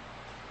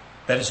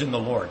that is in the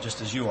Lord, just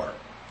as you are.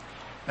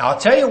 Now, I'll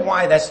tell you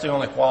why that's the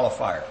only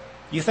qualifier.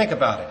 You think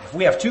about it. If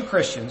we have two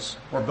Christians,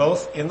 we're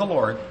both in the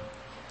Lord,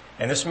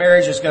 and this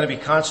marriage is going to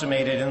be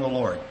consummated in the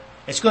Lord,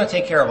 it's going to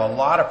take care of a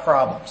lot of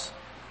problems.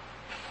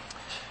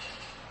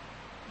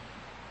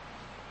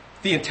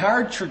 The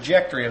entire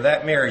trajectory of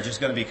that marriage is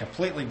going to be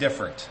completely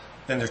different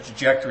than the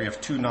trajectory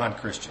of two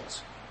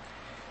non-Christians.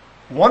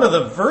 One of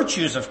the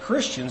virtues of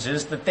Christians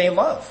is that they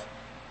love.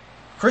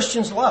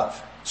 Christians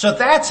love. So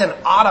that's an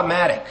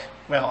automatic.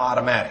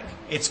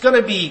 It's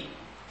going to be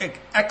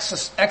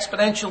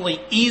exponentially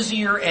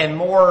easier and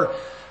more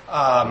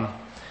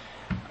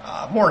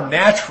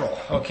natural,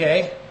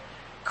 okay?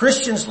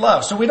 Christians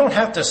love. So we don't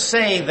have to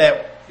say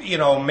that,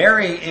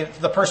 marry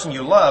the person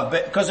you love,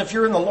 but because if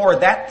you're in the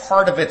Lord, that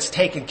part of it's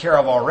taken care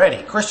of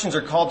already. Christians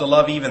are called to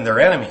love even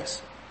their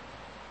enemies.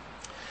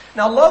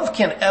 Now, love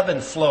can ebb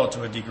and flow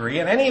to a degree,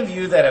 and any of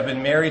you that have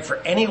been married for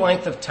any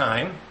length of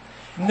time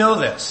know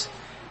this.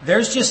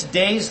 There's just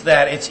days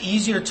that it's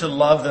easier to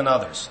love than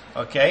others,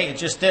 okay? It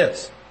just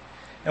is.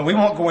 And we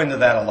won't go into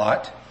that a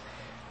lot.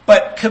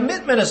 But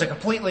commitment is a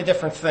completely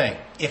different thing.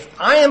 If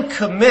I am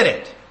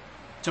committed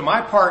to my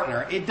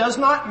partner, it does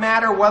not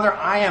matter whether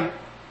I am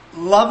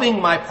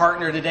loving my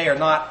partner today or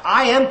not.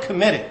 I am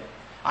committed.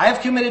 I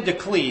have committed to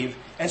cleave,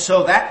 and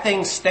so that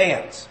thing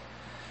stands.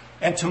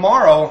 And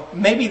tomorrow,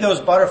 maybe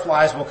those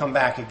butterflies will come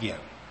back again.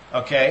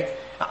 Okay?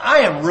 I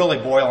am really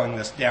boiling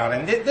this down,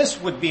 and this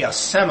would be a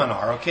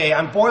seminar, okay?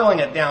 I'm boiling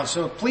it down,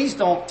 so please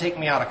don't take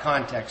me out of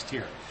context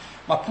here.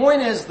 My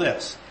point is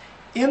this.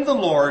 In the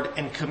Lord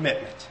and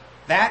commitment.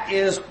 That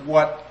is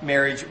what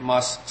marriage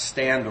must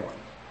stand on.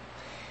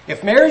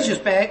 If marriage is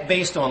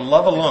based on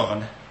love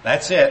alone,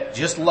 that's it,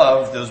 just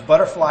love, those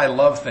butterfly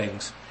love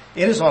things,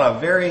 it is on a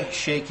very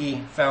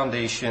shaky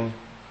foundation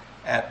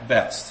at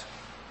best.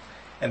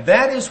 And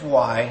that is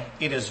why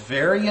it is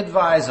very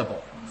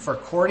advisable for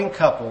courting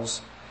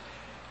couples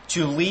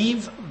to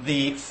leave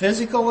the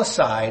physical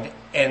aside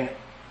and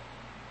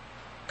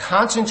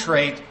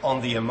concentrate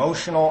on the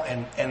emotional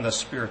and the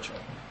spiritual.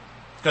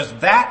 Because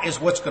that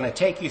is what's going to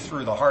take you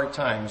through the hard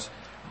times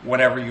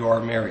whenever you are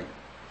married.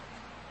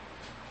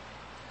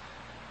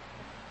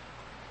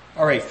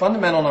 All right,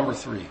 fundamental number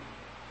 3.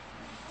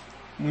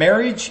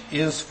 Marriage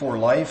is for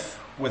life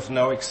with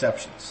no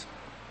exceptions.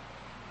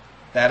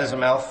 That is a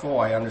mouthful,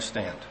 I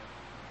understand.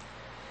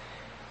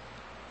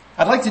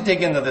 I'd like to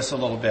dig into this a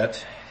little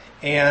bit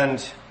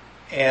and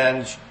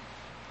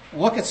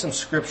look at some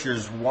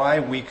scriptures why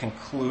we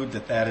conclude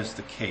that that is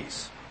the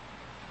case.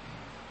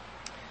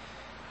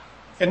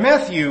 In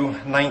Matthew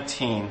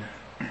 19,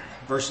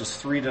 verses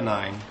 3 to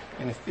 9,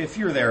 and if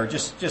you're there,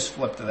 just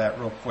flip to that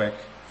real quick.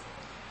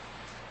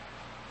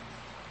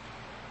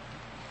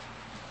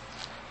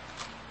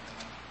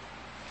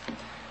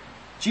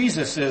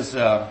 Jesus is,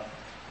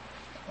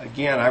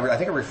 again, I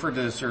think I referred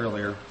to this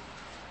earlier,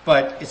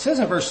 but it says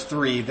in verse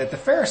 3 that the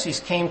Pharisees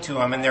came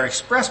to him and their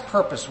express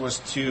purpose was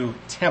to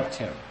tempt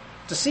him,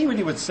 to see what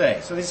he would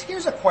say. So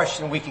here's a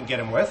question we can get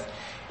him with.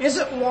 Is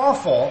it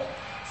lawful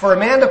for a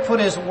man to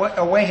put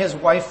away his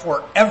wife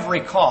for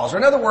every cause? Or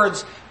in other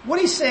words, what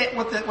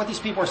these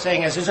people are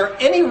saying is there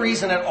any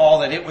reason at all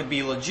that it would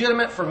be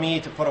legitimate for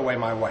me to put away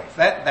my wife?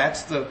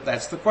 That's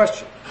the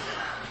question.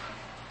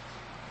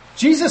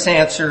 Jesus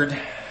answered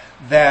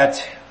that,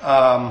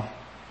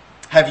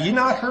 have you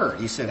not heard?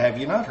 He said, have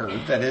you not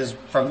heard? That is,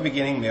 from the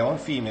beginning, male and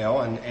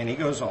female, and he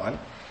goes on.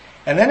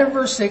 And then in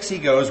verse 6 he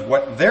goes,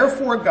 what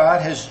therefore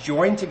God has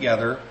joined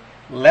together,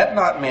 let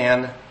not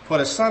man put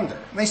asunder.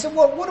 And they said,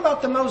 well, what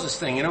about the Moses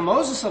thing?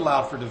 Moses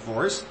allowed for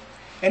divorce.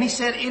 And he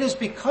said, it is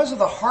because of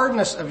the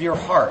hardness of your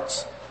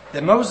hearts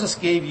that Moses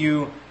gave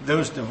you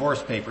those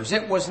divorce papers.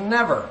 It was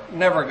never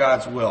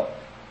God's will.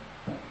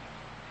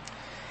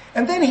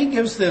 And then he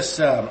gives this,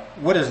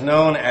 what is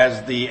known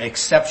as the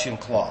exception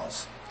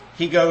clause.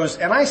 He goes,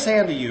 and I say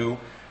unto you,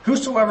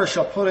 whosoever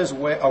shall put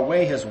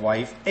away his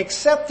wife,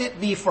 except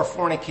it be for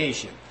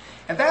fornication.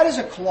 And that is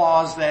a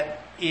clause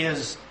that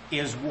is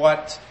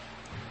what,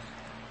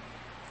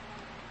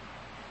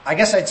 I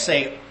guess I'd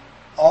say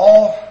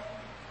all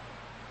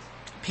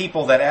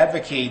people that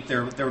advocate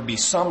there would be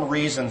some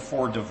reason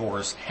for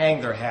divorce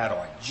hang their hat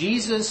on.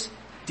 Jesus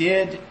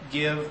did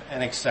give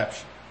an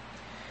exception.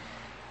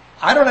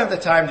 I don't have the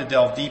time to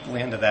delve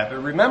deeply into that,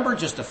 but remember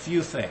just a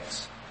few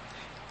things.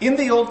 In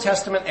the Old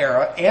Testament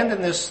era and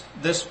in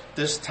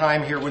this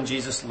time here when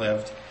Jesus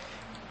lived,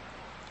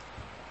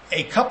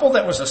 a couple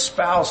that was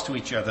espoused to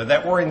each other,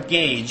 that were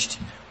engaged,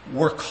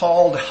 were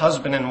called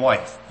husband and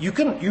wife. You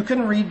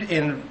can read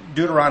in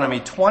Deuteronomy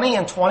 20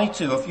 and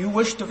 22, if you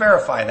wish to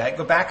verify that,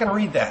 go back and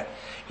read that.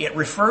 It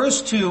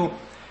refers to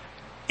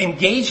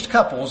engaged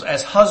couples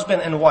as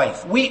husband and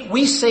wife.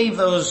 We save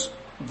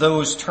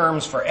those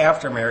terms for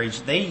after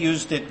marriage. They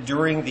used it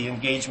during the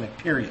engagement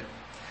period.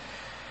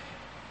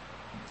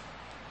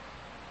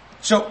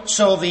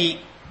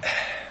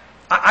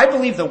 I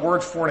believe the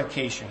word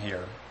fornication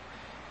here,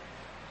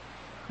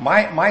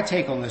 my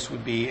take on this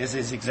would be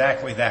is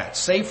exactly that.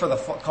 Save for the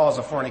cause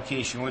of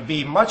fornication would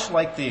be much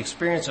like the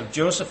experience of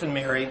Joseph and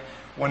Mary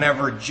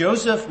whenever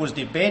Joseph was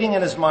debating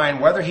in his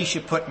mind whether he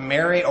should put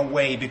Mary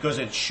away because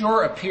it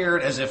sure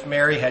appeared as if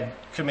Mary had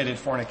committed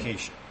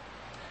fornication.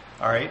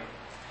 All right?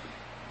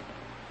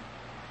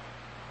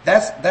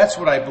 That's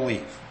what I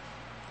believe.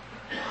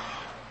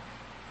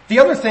 The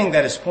other thing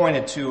that is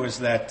pointed to is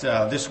that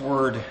this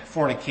word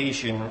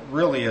fornication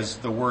really is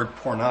the word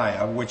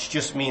porneia, which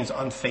just means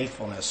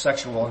unfaithfulness,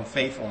 sexual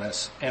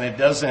unfaithfulness, and it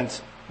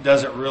doesn't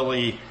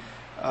really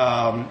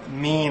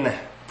mean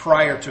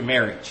prior to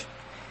marriage.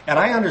 And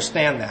I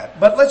understand that,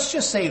 but let's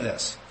just say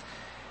this.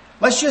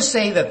 Let's just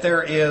say that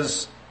there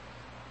is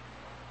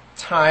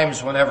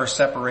times whenever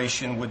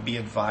separation would be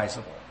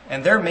advisable,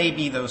 and there may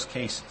be those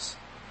cases.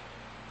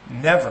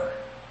 Never,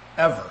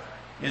 ever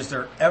is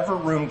there ever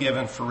room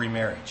given for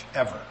remarriage,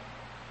 ever.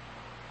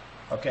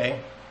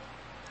 Okay?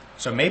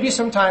 So maybe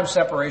sometimes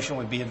separation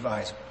would be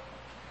advisable.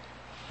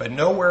 But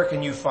nowhere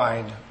can you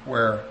find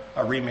where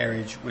a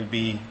remarriage would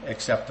be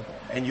acceptable.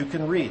 And you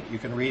can read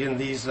in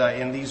these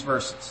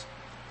verses.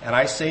 And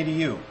I say to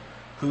you,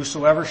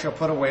 whosoever shall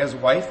put away his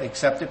wife,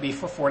 except it be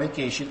for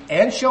fornication,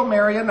 and shall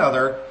marry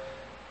another,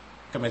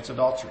 commits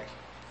adultery.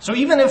 So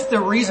even if the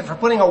reason for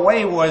putting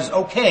away was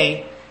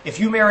okay, if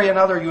you marry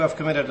another, you have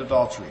committed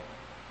adultery.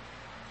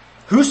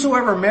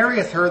 Whosoever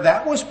marrieth her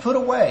that was put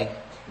away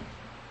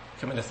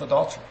committeth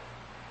adultery.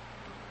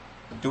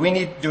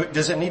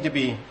 Does it need to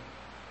be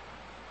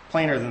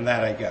plainer than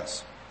that, I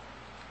guess?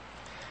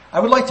 I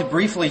would like to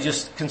briefly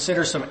just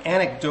consider some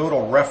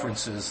anecdotal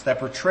references that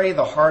portray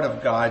the heart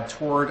of God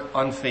toward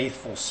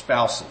unfaithful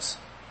spouses.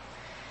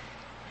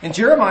 In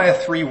Jeremiah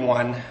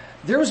 3:1,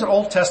 there was an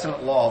Old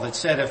Testament law that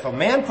said if a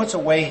man puts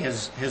away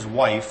his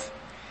wife,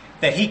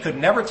 that he could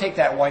never take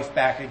that wife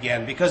back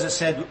again because it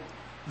said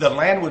the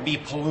land would be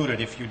polluted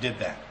if you did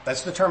that.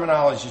 That's the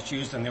terminology that's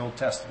used in the Old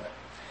Testament.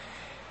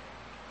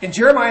 In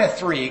Jeremiah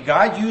 3,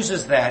 God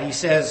uses that. He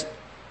says,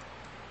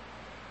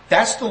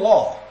 that's the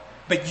law.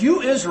 But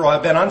you, Israel,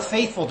 have been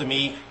unfaithful to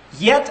me,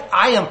 yet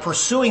I am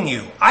pursuing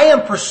you. I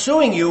am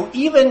pursuing you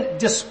even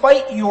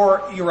despite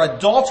your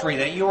adultery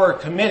that you are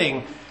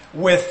committing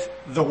with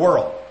the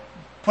world,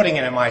 putting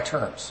it in my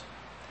terms.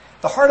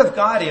 The heart of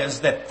God is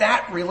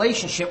that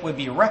relationship would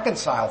be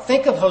reconciled.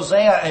 Think of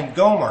Hosea and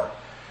Gomer.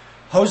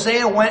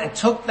 Hosea went and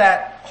took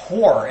that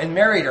whore and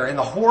married her, and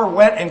the whore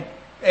went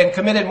and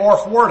committed more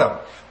whoredom.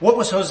 What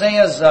was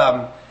Hosea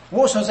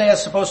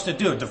supposed to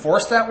do?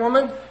 Divorce that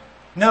woman?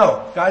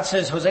 No. God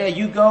says, Hosea,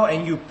 you go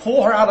and you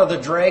pull her out of the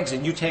dregs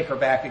and you take her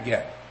back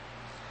again.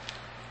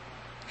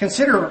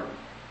 Consider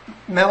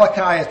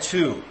Malachi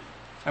 2.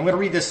 I'm going to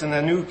read this in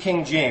the New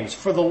King James.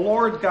 For the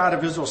Lord God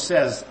of Israel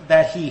says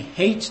that he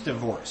hates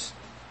divorce.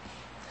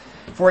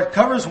 For it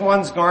covers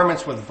one's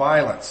garments with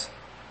violence,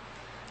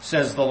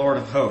 says the Lord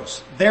of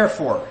hosts.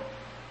 Therefore,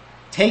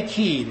 take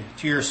heed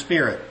to your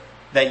spirit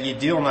that ye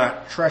deal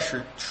not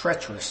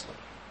treacherously.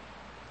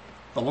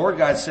 The Lord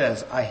God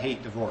says, I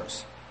hate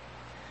divorce.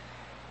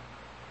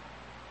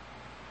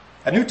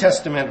 A New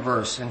Testament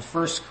verse in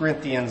 1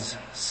 Corinthians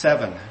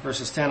 7,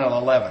 verses 10 and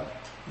 11.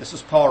 This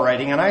is Paul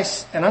writing, and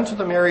unto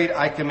the married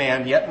I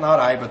command, yet not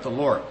I, but the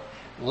Lord.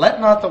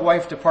 Let not the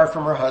wife depart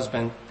from her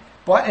husband,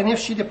 but and if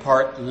she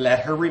depart,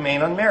 let her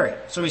remain unmarried.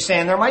 So he's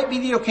saying there might be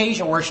the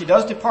occasion where she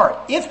does depart.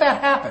 If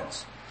that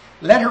happens,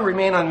 let her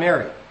remain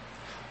unmarried.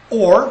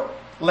 Or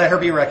let her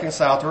be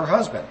reconciled to her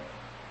husband.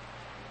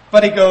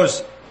 But he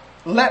goes,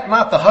 let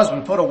not the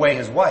husband put away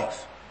his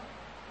wife.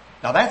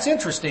 Now that's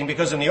interesting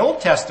because in the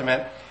Old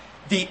Testament,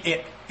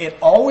 it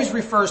always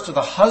refers to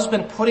the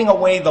husband putting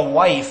away the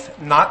wife,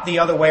 not the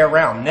other way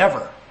around.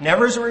 Never.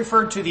 Never is it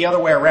referred to the other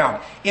way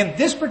around. In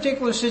this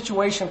particular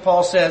situation,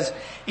 Paul says,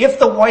 if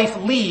the wife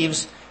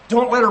leaves,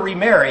 don't let her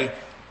remarry,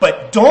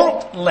 but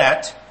don't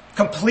let,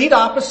 complete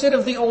opposite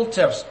of the Old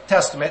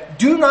Testament,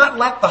 do not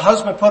let the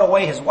husband put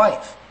away his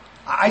wife.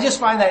 I just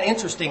find that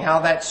interesting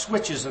how that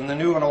switches in the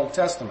New and Old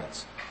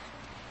Testaments.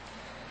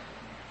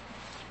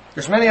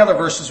 There's many other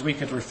verses we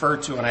could refer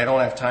to, and I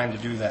don't have time to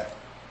do that.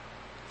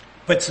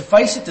 But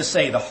suffice it to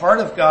say, the heart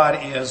of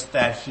God is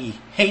that he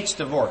hates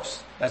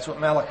divorce. That's what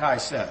Malachi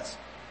says.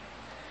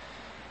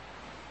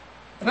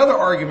 Another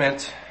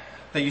argument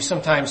that you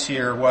sometimes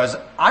hear was,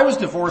 I was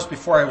divorced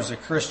before I was a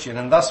Christian,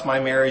 and thus my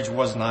marriage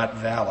was not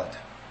valid.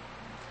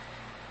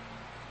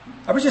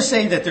 I would just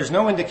say that there's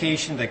no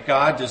indication that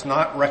God does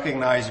not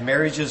recognize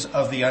marriages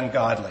of the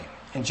ungodly.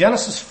 In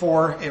Genesis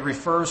 4, it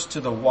refers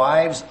to the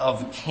wives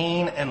of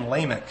Cain and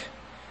Lamech.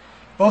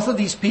 Both of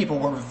these people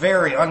were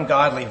very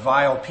ungodly,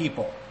 vile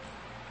people.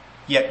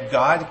 Yet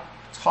God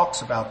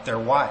talks about their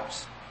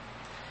wives.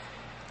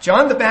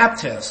 John the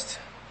Baptist,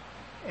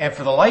 and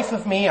for the life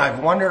of me, I've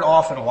wondered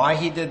often why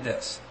he did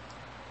this.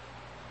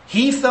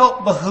 He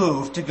felt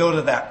behooved to go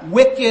to that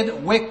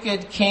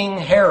wicked King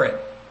Herod.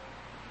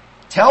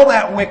 Tell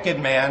that wicked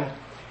man,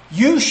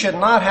 you should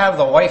not have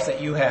the wife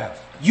that you have.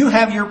 You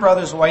have your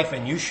brother's wife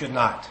and you should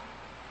not.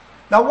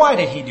 Now why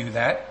did he do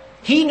that?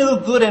 He knew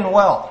good and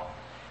well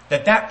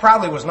that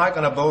probably was not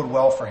going to bode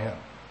well for him.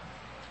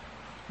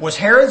 Was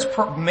Herod's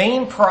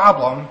main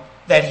problem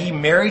that he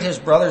married his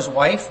brother's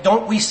wife?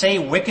 Don't we say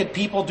wicked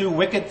people do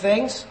wicked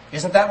things?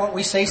 Isn't that what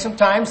we say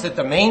sometimes? That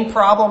the main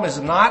problem is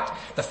not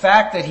the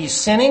fact that he's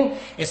sinning,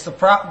 it's the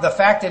fact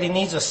that he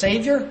needs a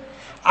savior?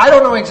 I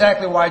don't know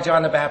exactly why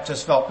John the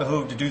Baptist felt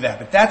behooved to do that,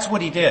 but that's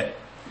what he did.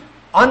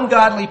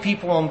 Ungodly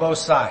people on both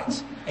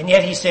sides. And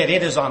yet he said,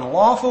 it is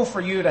unlawful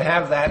for you to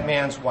have that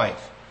man's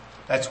wife.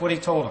 That's what he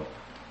told him.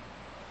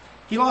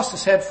 He lost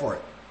his head for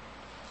it.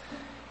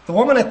 The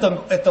woman at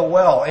the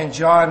well in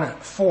John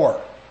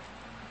 4,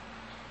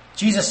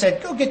 Jesus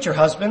said, go get your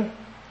husband.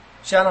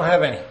 She said, I don't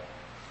have any.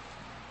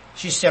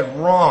 She said,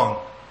 wrong.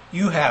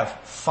 You have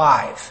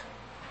 5.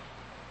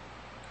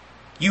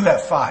 You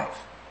have 5.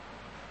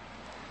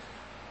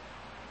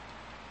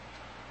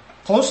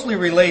 Closely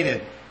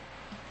related,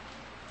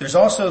 there's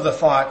also the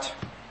thought,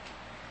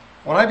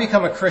 when I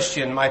become a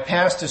Christian, my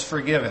past is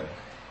forgiven,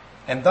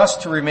 and thus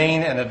to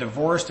remain in a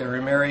divorced and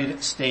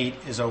remarried state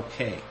is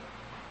okay.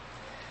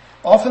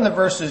 Often the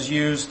verse is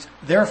used,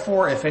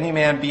 therefore if any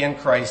man be in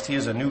Christ, he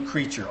is a new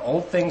creature.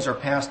 Old things are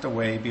passed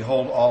away,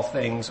 behold, all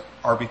things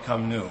are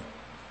become new.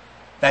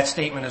 That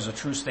statement is a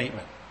true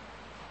statement.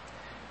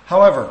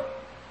 However,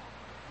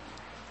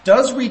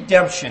 does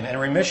redemption and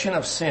remission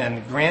of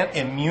sin grant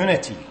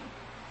immunity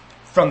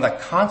from the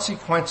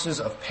consequences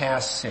of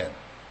past sin?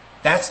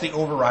 That's the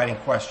overriding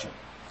question.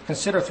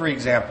 Consider 3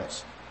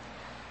 examples.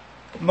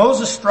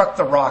 Moses struck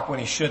the rock when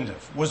he shouldn't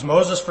have. Was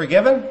Moses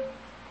forgiven?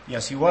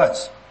 Yes, he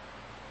was.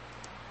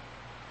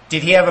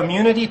 Did he have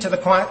immunity to the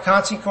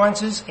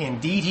consequences?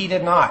 Indeed, he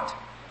did not.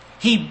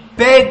 He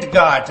begged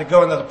God to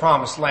go into the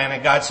promised land,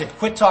 and God said,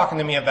 quit talking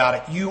to me about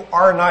it. You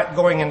are not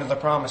going into the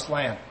promised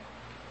land.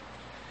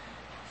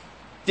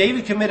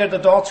 David committed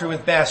adultery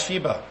with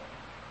Bathsheba.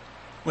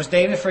 Was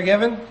David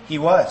forgiven? He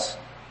was.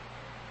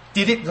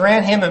 Did it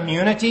grant him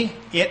immunity?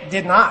 It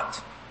did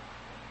not.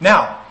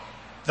 Now,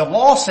 the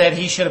law said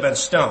he should have been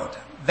stoned.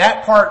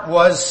 That part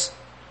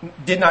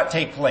did not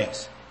take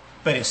place.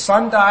 But his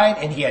son died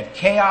and he had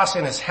chaos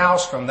in his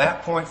house from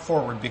that point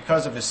forward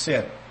because of his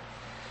sin.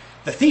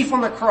 The thief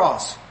on the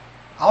cross,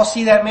 I'll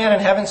see that man in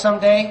heaven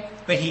someday,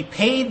 but he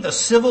paid the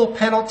civil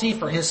penalty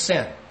for his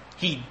sin.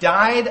 He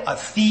died a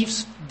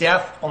thief's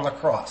death on the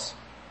cross.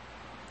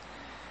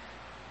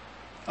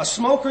 A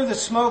smoker that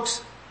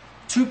smokes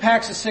 2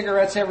 packs of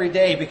cigarettes every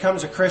day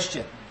becomes a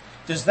Christian.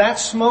 Does that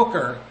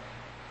smoker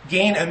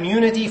gain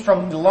immunity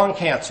from lung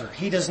cancer?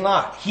 He does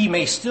not. He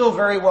may still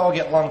very well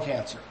get lung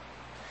cancer.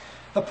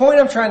 The point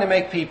I'm trying to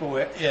make people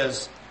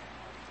is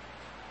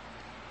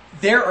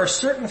there are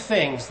certain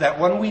things that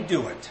when we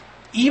do it,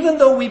 even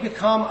though we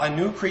become a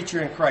new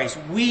creature in Christ,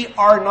 we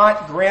are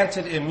not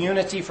granted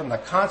immunity from the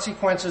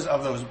consequences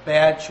of those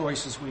bad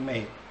choices we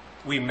made.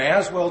 We may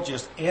as well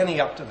just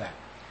ante up to that.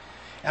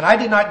 And I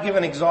did not give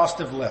an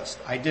exhaustive list.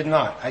 I did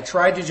not. I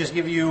tried to just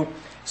give you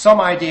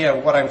some idea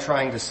of what I'm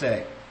trying to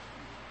say.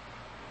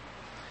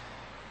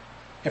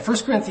 In 1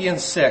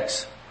 Corinthians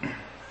 6,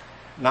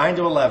 9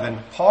 to 11,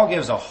 Paul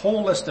gives a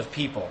whole list of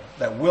people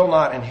that will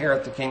not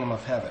inherit the kingdom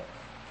of heaven.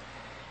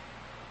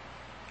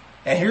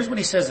 And here's what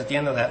he says at the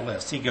end of that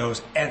list. He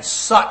goes, and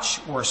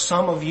such were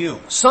some of you.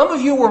 Some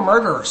of you were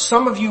murderers.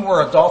 Some of you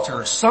were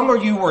adulterers. Some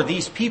of you were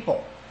these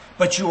people.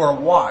 But you are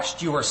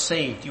washed. You are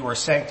saved. You are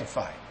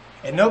sanctified.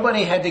 And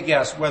nobody had to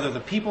guess whether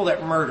the people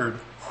that murdered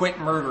quit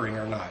murdering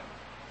or not.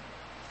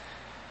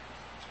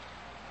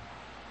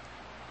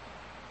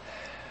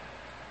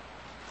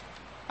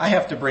 I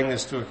have to bring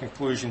this to a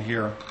conclusion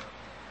here.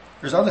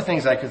 There's other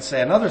things I could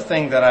say. Another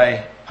thing that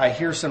I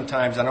hear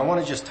sometimes, and I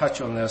want to just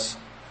touch on this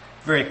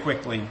very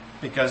quickly,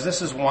 because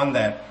this is one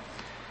that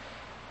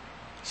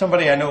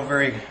somebody I know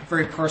very,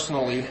 very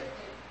personally,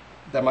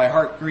 that my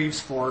heart grieves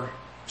for,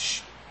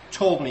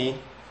 told me.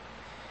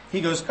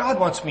 He goes, God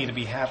wants me to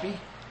be happy.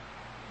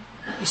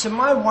 He said,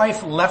 my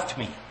wife left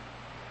me.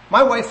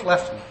 My wife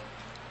left me.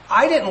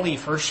 I didn't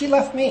leave her. She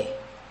left me.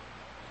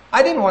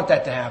 I didn't want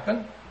that to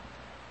happen.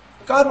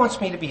 God wants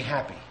me to be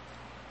happy.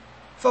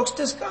 Folks,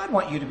 does God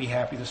want you to be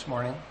happy this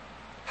morning?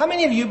 How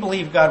many of you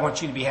believe God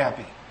wants you to be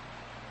happy?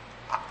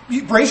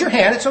 Raise your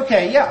hand. It's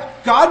okay. Yeah.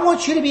 God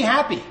wants you to be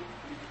happy.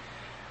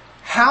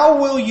 How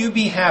will you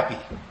be happy?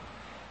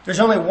 There's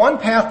only one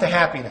path to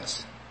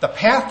happiness. The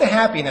path to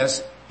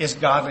happiness is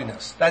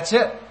godliness. That's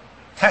it.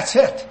 That's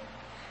it.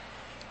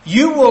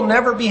 You will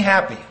never be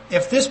happy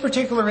if this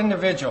particular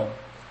individual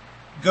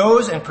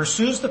goes and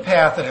pursues the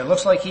path that it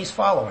looks like he's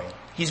following.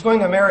 He's going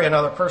to marry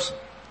another person.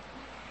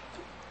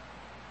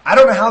 I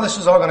don't know how this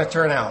is all going to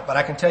turn out, but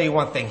I can tell you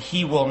one thing.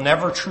 He will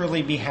never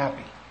truly be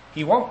happy.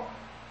 He won't.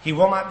 He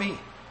will not be.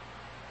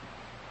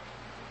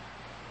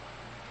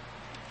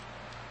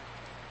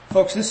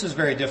 Folks, this is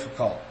very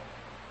difficult.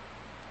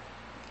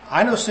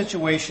 I know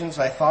situations,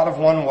 I thought of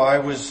one while I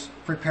was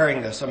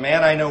preparing this. A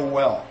man I know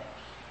well.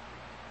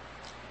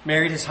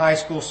 Married his high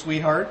school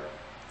sweetheart.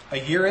 A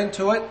year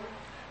into it,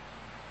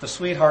 the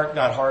sweetheart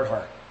got hard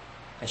heart.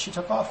 And she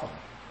took off on him.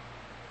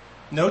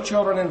 No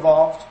children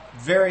involved.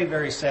 Very,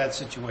 very sad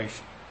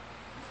situation.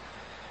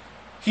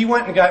 He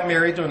went and got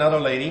married to another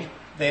lady.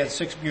 They had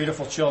 6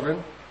 beautiful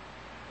children.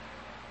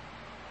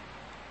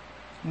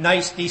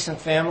 Nice, decent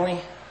family.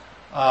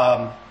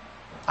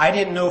 I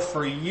didn't know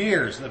for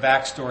years the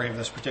backstory of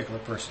this particular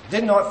person.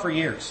 Didn't know it for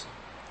years.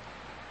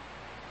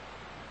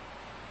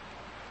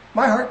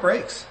 My heart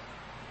breaks.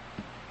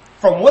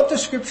 From what the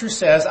scripture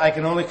says, I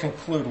can only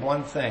conclude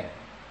one thing.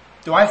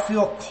 Do I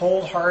feel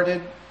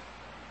cold-hearted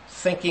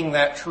thinking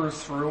that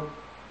truth through?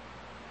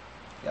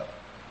 Yep,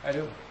 I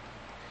do.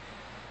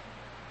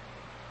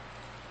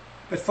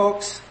 But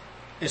folks,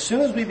 as soon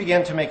as we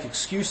begin to make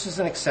excuses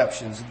and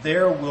exceptions,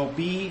 there will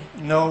be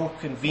no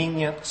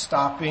convenient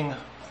stopping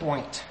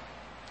point.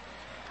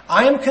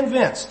 I am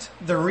convinced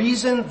the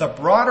reason the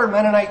broader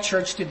Mennonite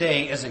church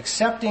today is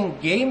accepting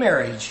gay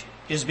marriage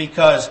is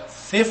because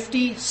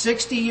 50,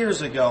 60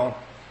 years ago,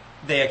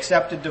 they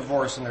accepted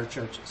divorce in their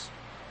churches.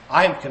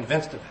 I am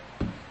convinced of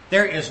it.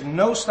 There is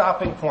no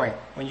stopping point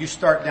when you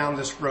start down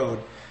this road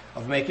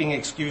of making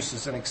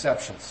excuses and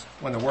exceptions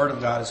when the Word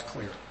of God is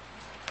clear.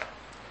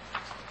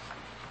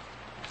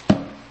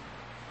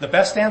 The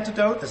best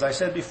antidote, as I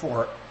said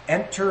before,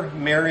 enter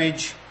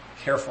marriage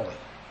carefully.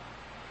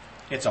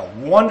 It's a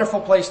wonderful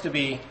place to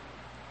be,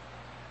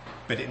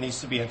 but it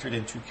needs to be entered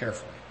into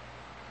carefully.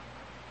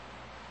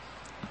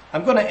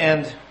 I'm going to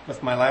end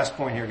with my last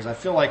point here because I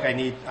feel like I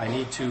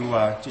need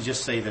to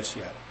just say this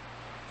yet.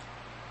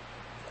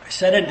 I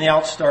said it in the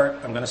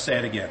outstart. I'm going to say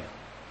it again.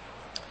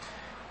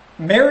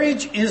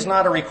 Marriage is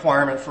not a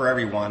requirement for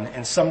everyone,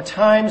 and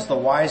sometimes the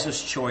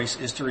wisest choice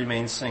is to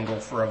remain single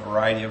for a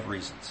variety of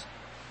reasons.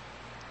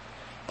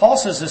 Paul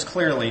says this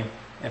clearly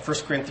in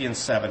 1 Corinthians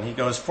 7. He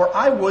goes, "For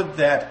I would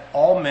that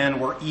all men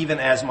were even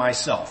as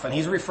myself." And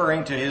he's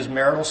referring to his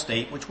marital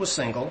state, which was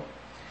single.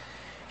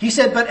 He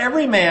said, "But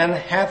every man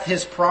hath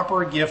his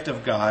proper gift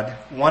of God,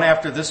 one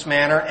after this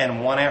manner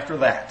and one after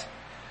that."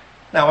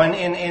 Now,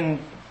 in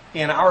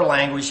our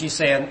language, he's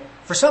saying,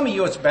 for some of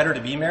you it's better to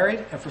be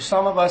married, and for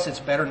some of us it's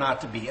better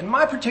not to be. In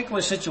my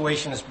particular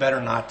situation, it's better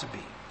not to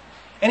be.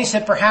 And he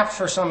said, perhaps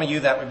for some of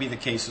you that would be the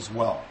case as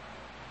well.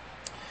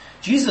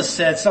 Jesus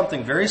said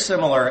something very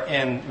similar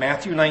in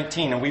Matthew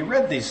 19, and we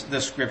read this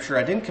scripture.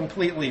 I didn't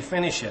completely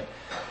finish it.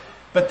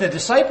 But the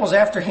disciples,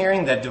 after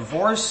hearing that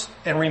divorce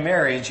and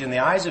remarriage in the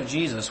eyes of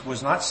Jesus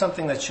was not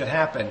something that should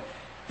happen,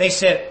 they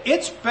said,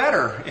 it's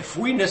better if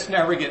we just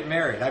never get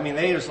married. I mean,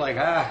 they was like,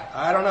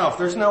 I don't know, if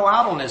there's no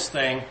out on this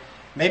thing,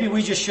 maybe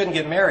we just shouldn't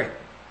get married.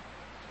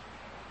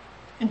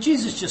 And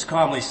Jesus just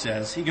calmly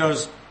says, he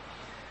goes,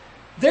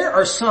 "There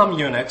are some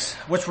eunuchs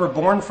which were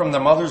born from the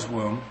mother's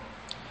womb,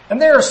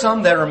 and there are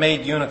some that are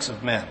made eunuchs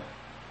of men.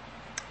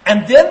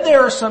 And then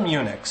there are some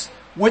eunuchs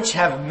which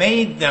have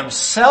made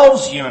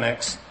themselves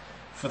eunuchs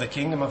for the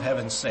kingdom of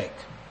heaven's sake."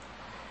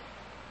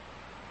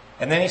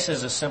 And then he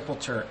says this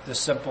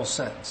simple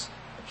sentence.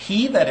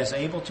 "He that is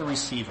able to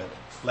receive it,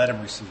 let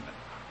him receive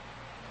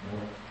it."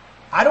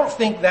 I don't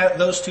think that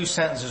those two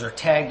sentences are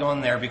tagged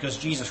on there because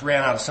Jesus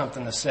ran out of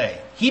something to say.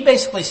 He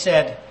basically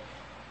said,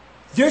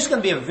 there's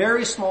going to be a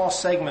very small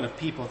segment of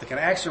people that can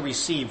actually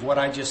receive what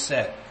I just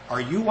said. Are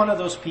you one of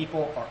those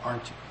people or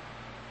aren't you?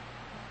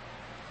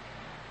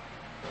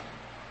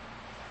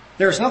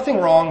 There's nothing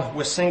wrong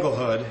with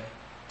singlehood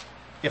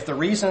if the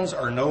reasons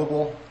are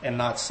noble and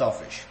not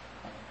selfish.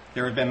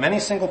 There have been many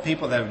single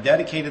people that have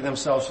dedicated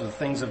themselves to the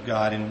things of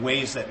God in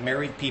ways that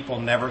married people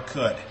never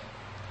could.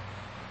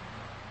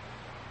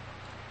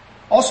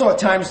 Also, at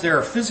times there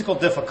are physical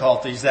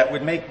difficulties that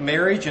would make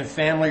marriage and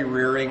family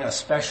rearing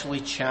especially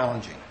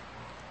challenging,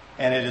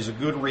 and it is a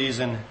good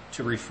reason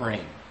to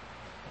refrain.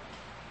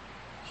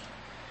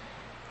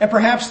 And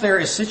perhaps there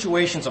is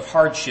situations of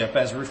hardship,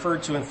 as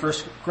referred to in 1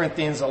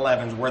 Corinthians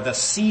 11, where the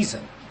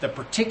season, the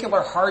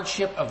particular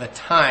hardship of the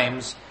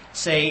times,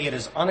 say it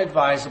is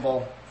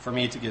unadvisable for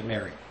me to get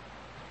married.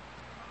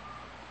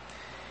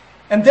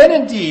 And then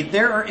indeed,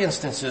 there are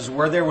instances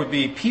where there would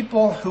be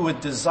people who would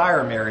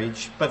desire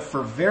marriage, but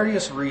for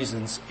various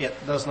reasons,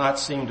 it does not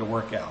seem to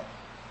work out.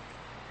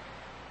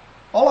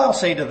 All I'll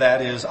say to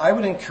that is, I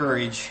would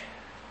encourage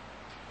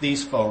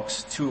these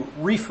folks to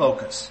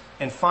refocus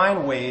and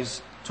find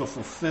ways to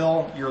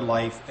fulfill your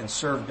life and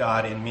serve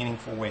God in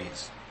meaningful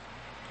ways.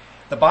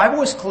 The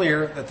Bible is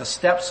clear that the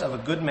steps of a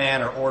good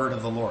man are ordered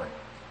of the Lord.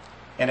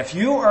 And if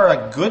you are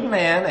a good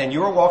man and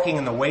you are walking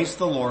in the ways of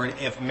the Lord,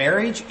 if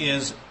marriage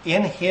is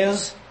in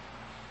His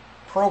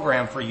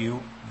program for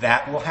you,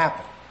 that will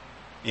happen.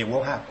 It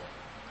will happen.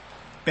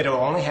 But it will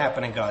only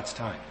happen in God's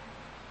time.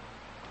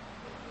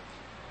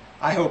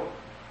 I hope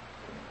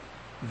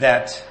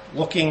that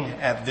looking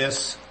at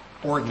this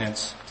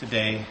ordinance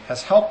today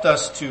has helped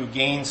us to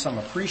gain some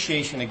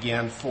appreciation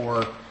again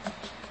for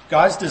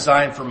God's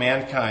design for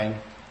mankind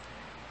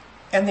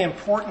and the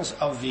importance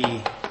of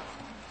the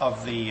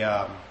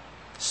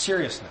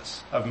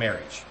seriousness of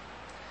marriage.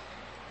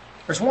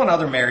 There's one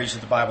other marriage that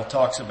the Bible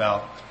talks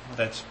about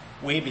that's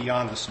way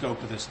beyond the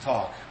scope of this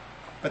talk.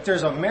 But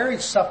there's a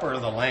marriage supper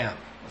of the Lamb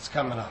that's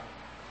coming up.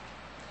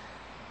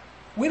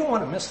 We don't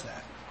want to miss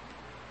that.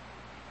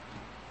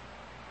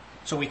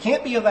 So we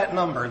can't be of that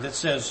number that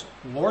says,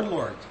 Lord,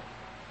 Lord,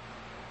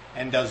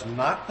 and does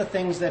not the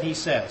things that he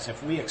says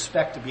if we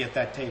expect to be at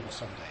that table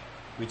someday.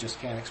 We just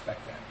can't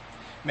expect that.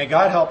 May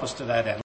God help us to that end.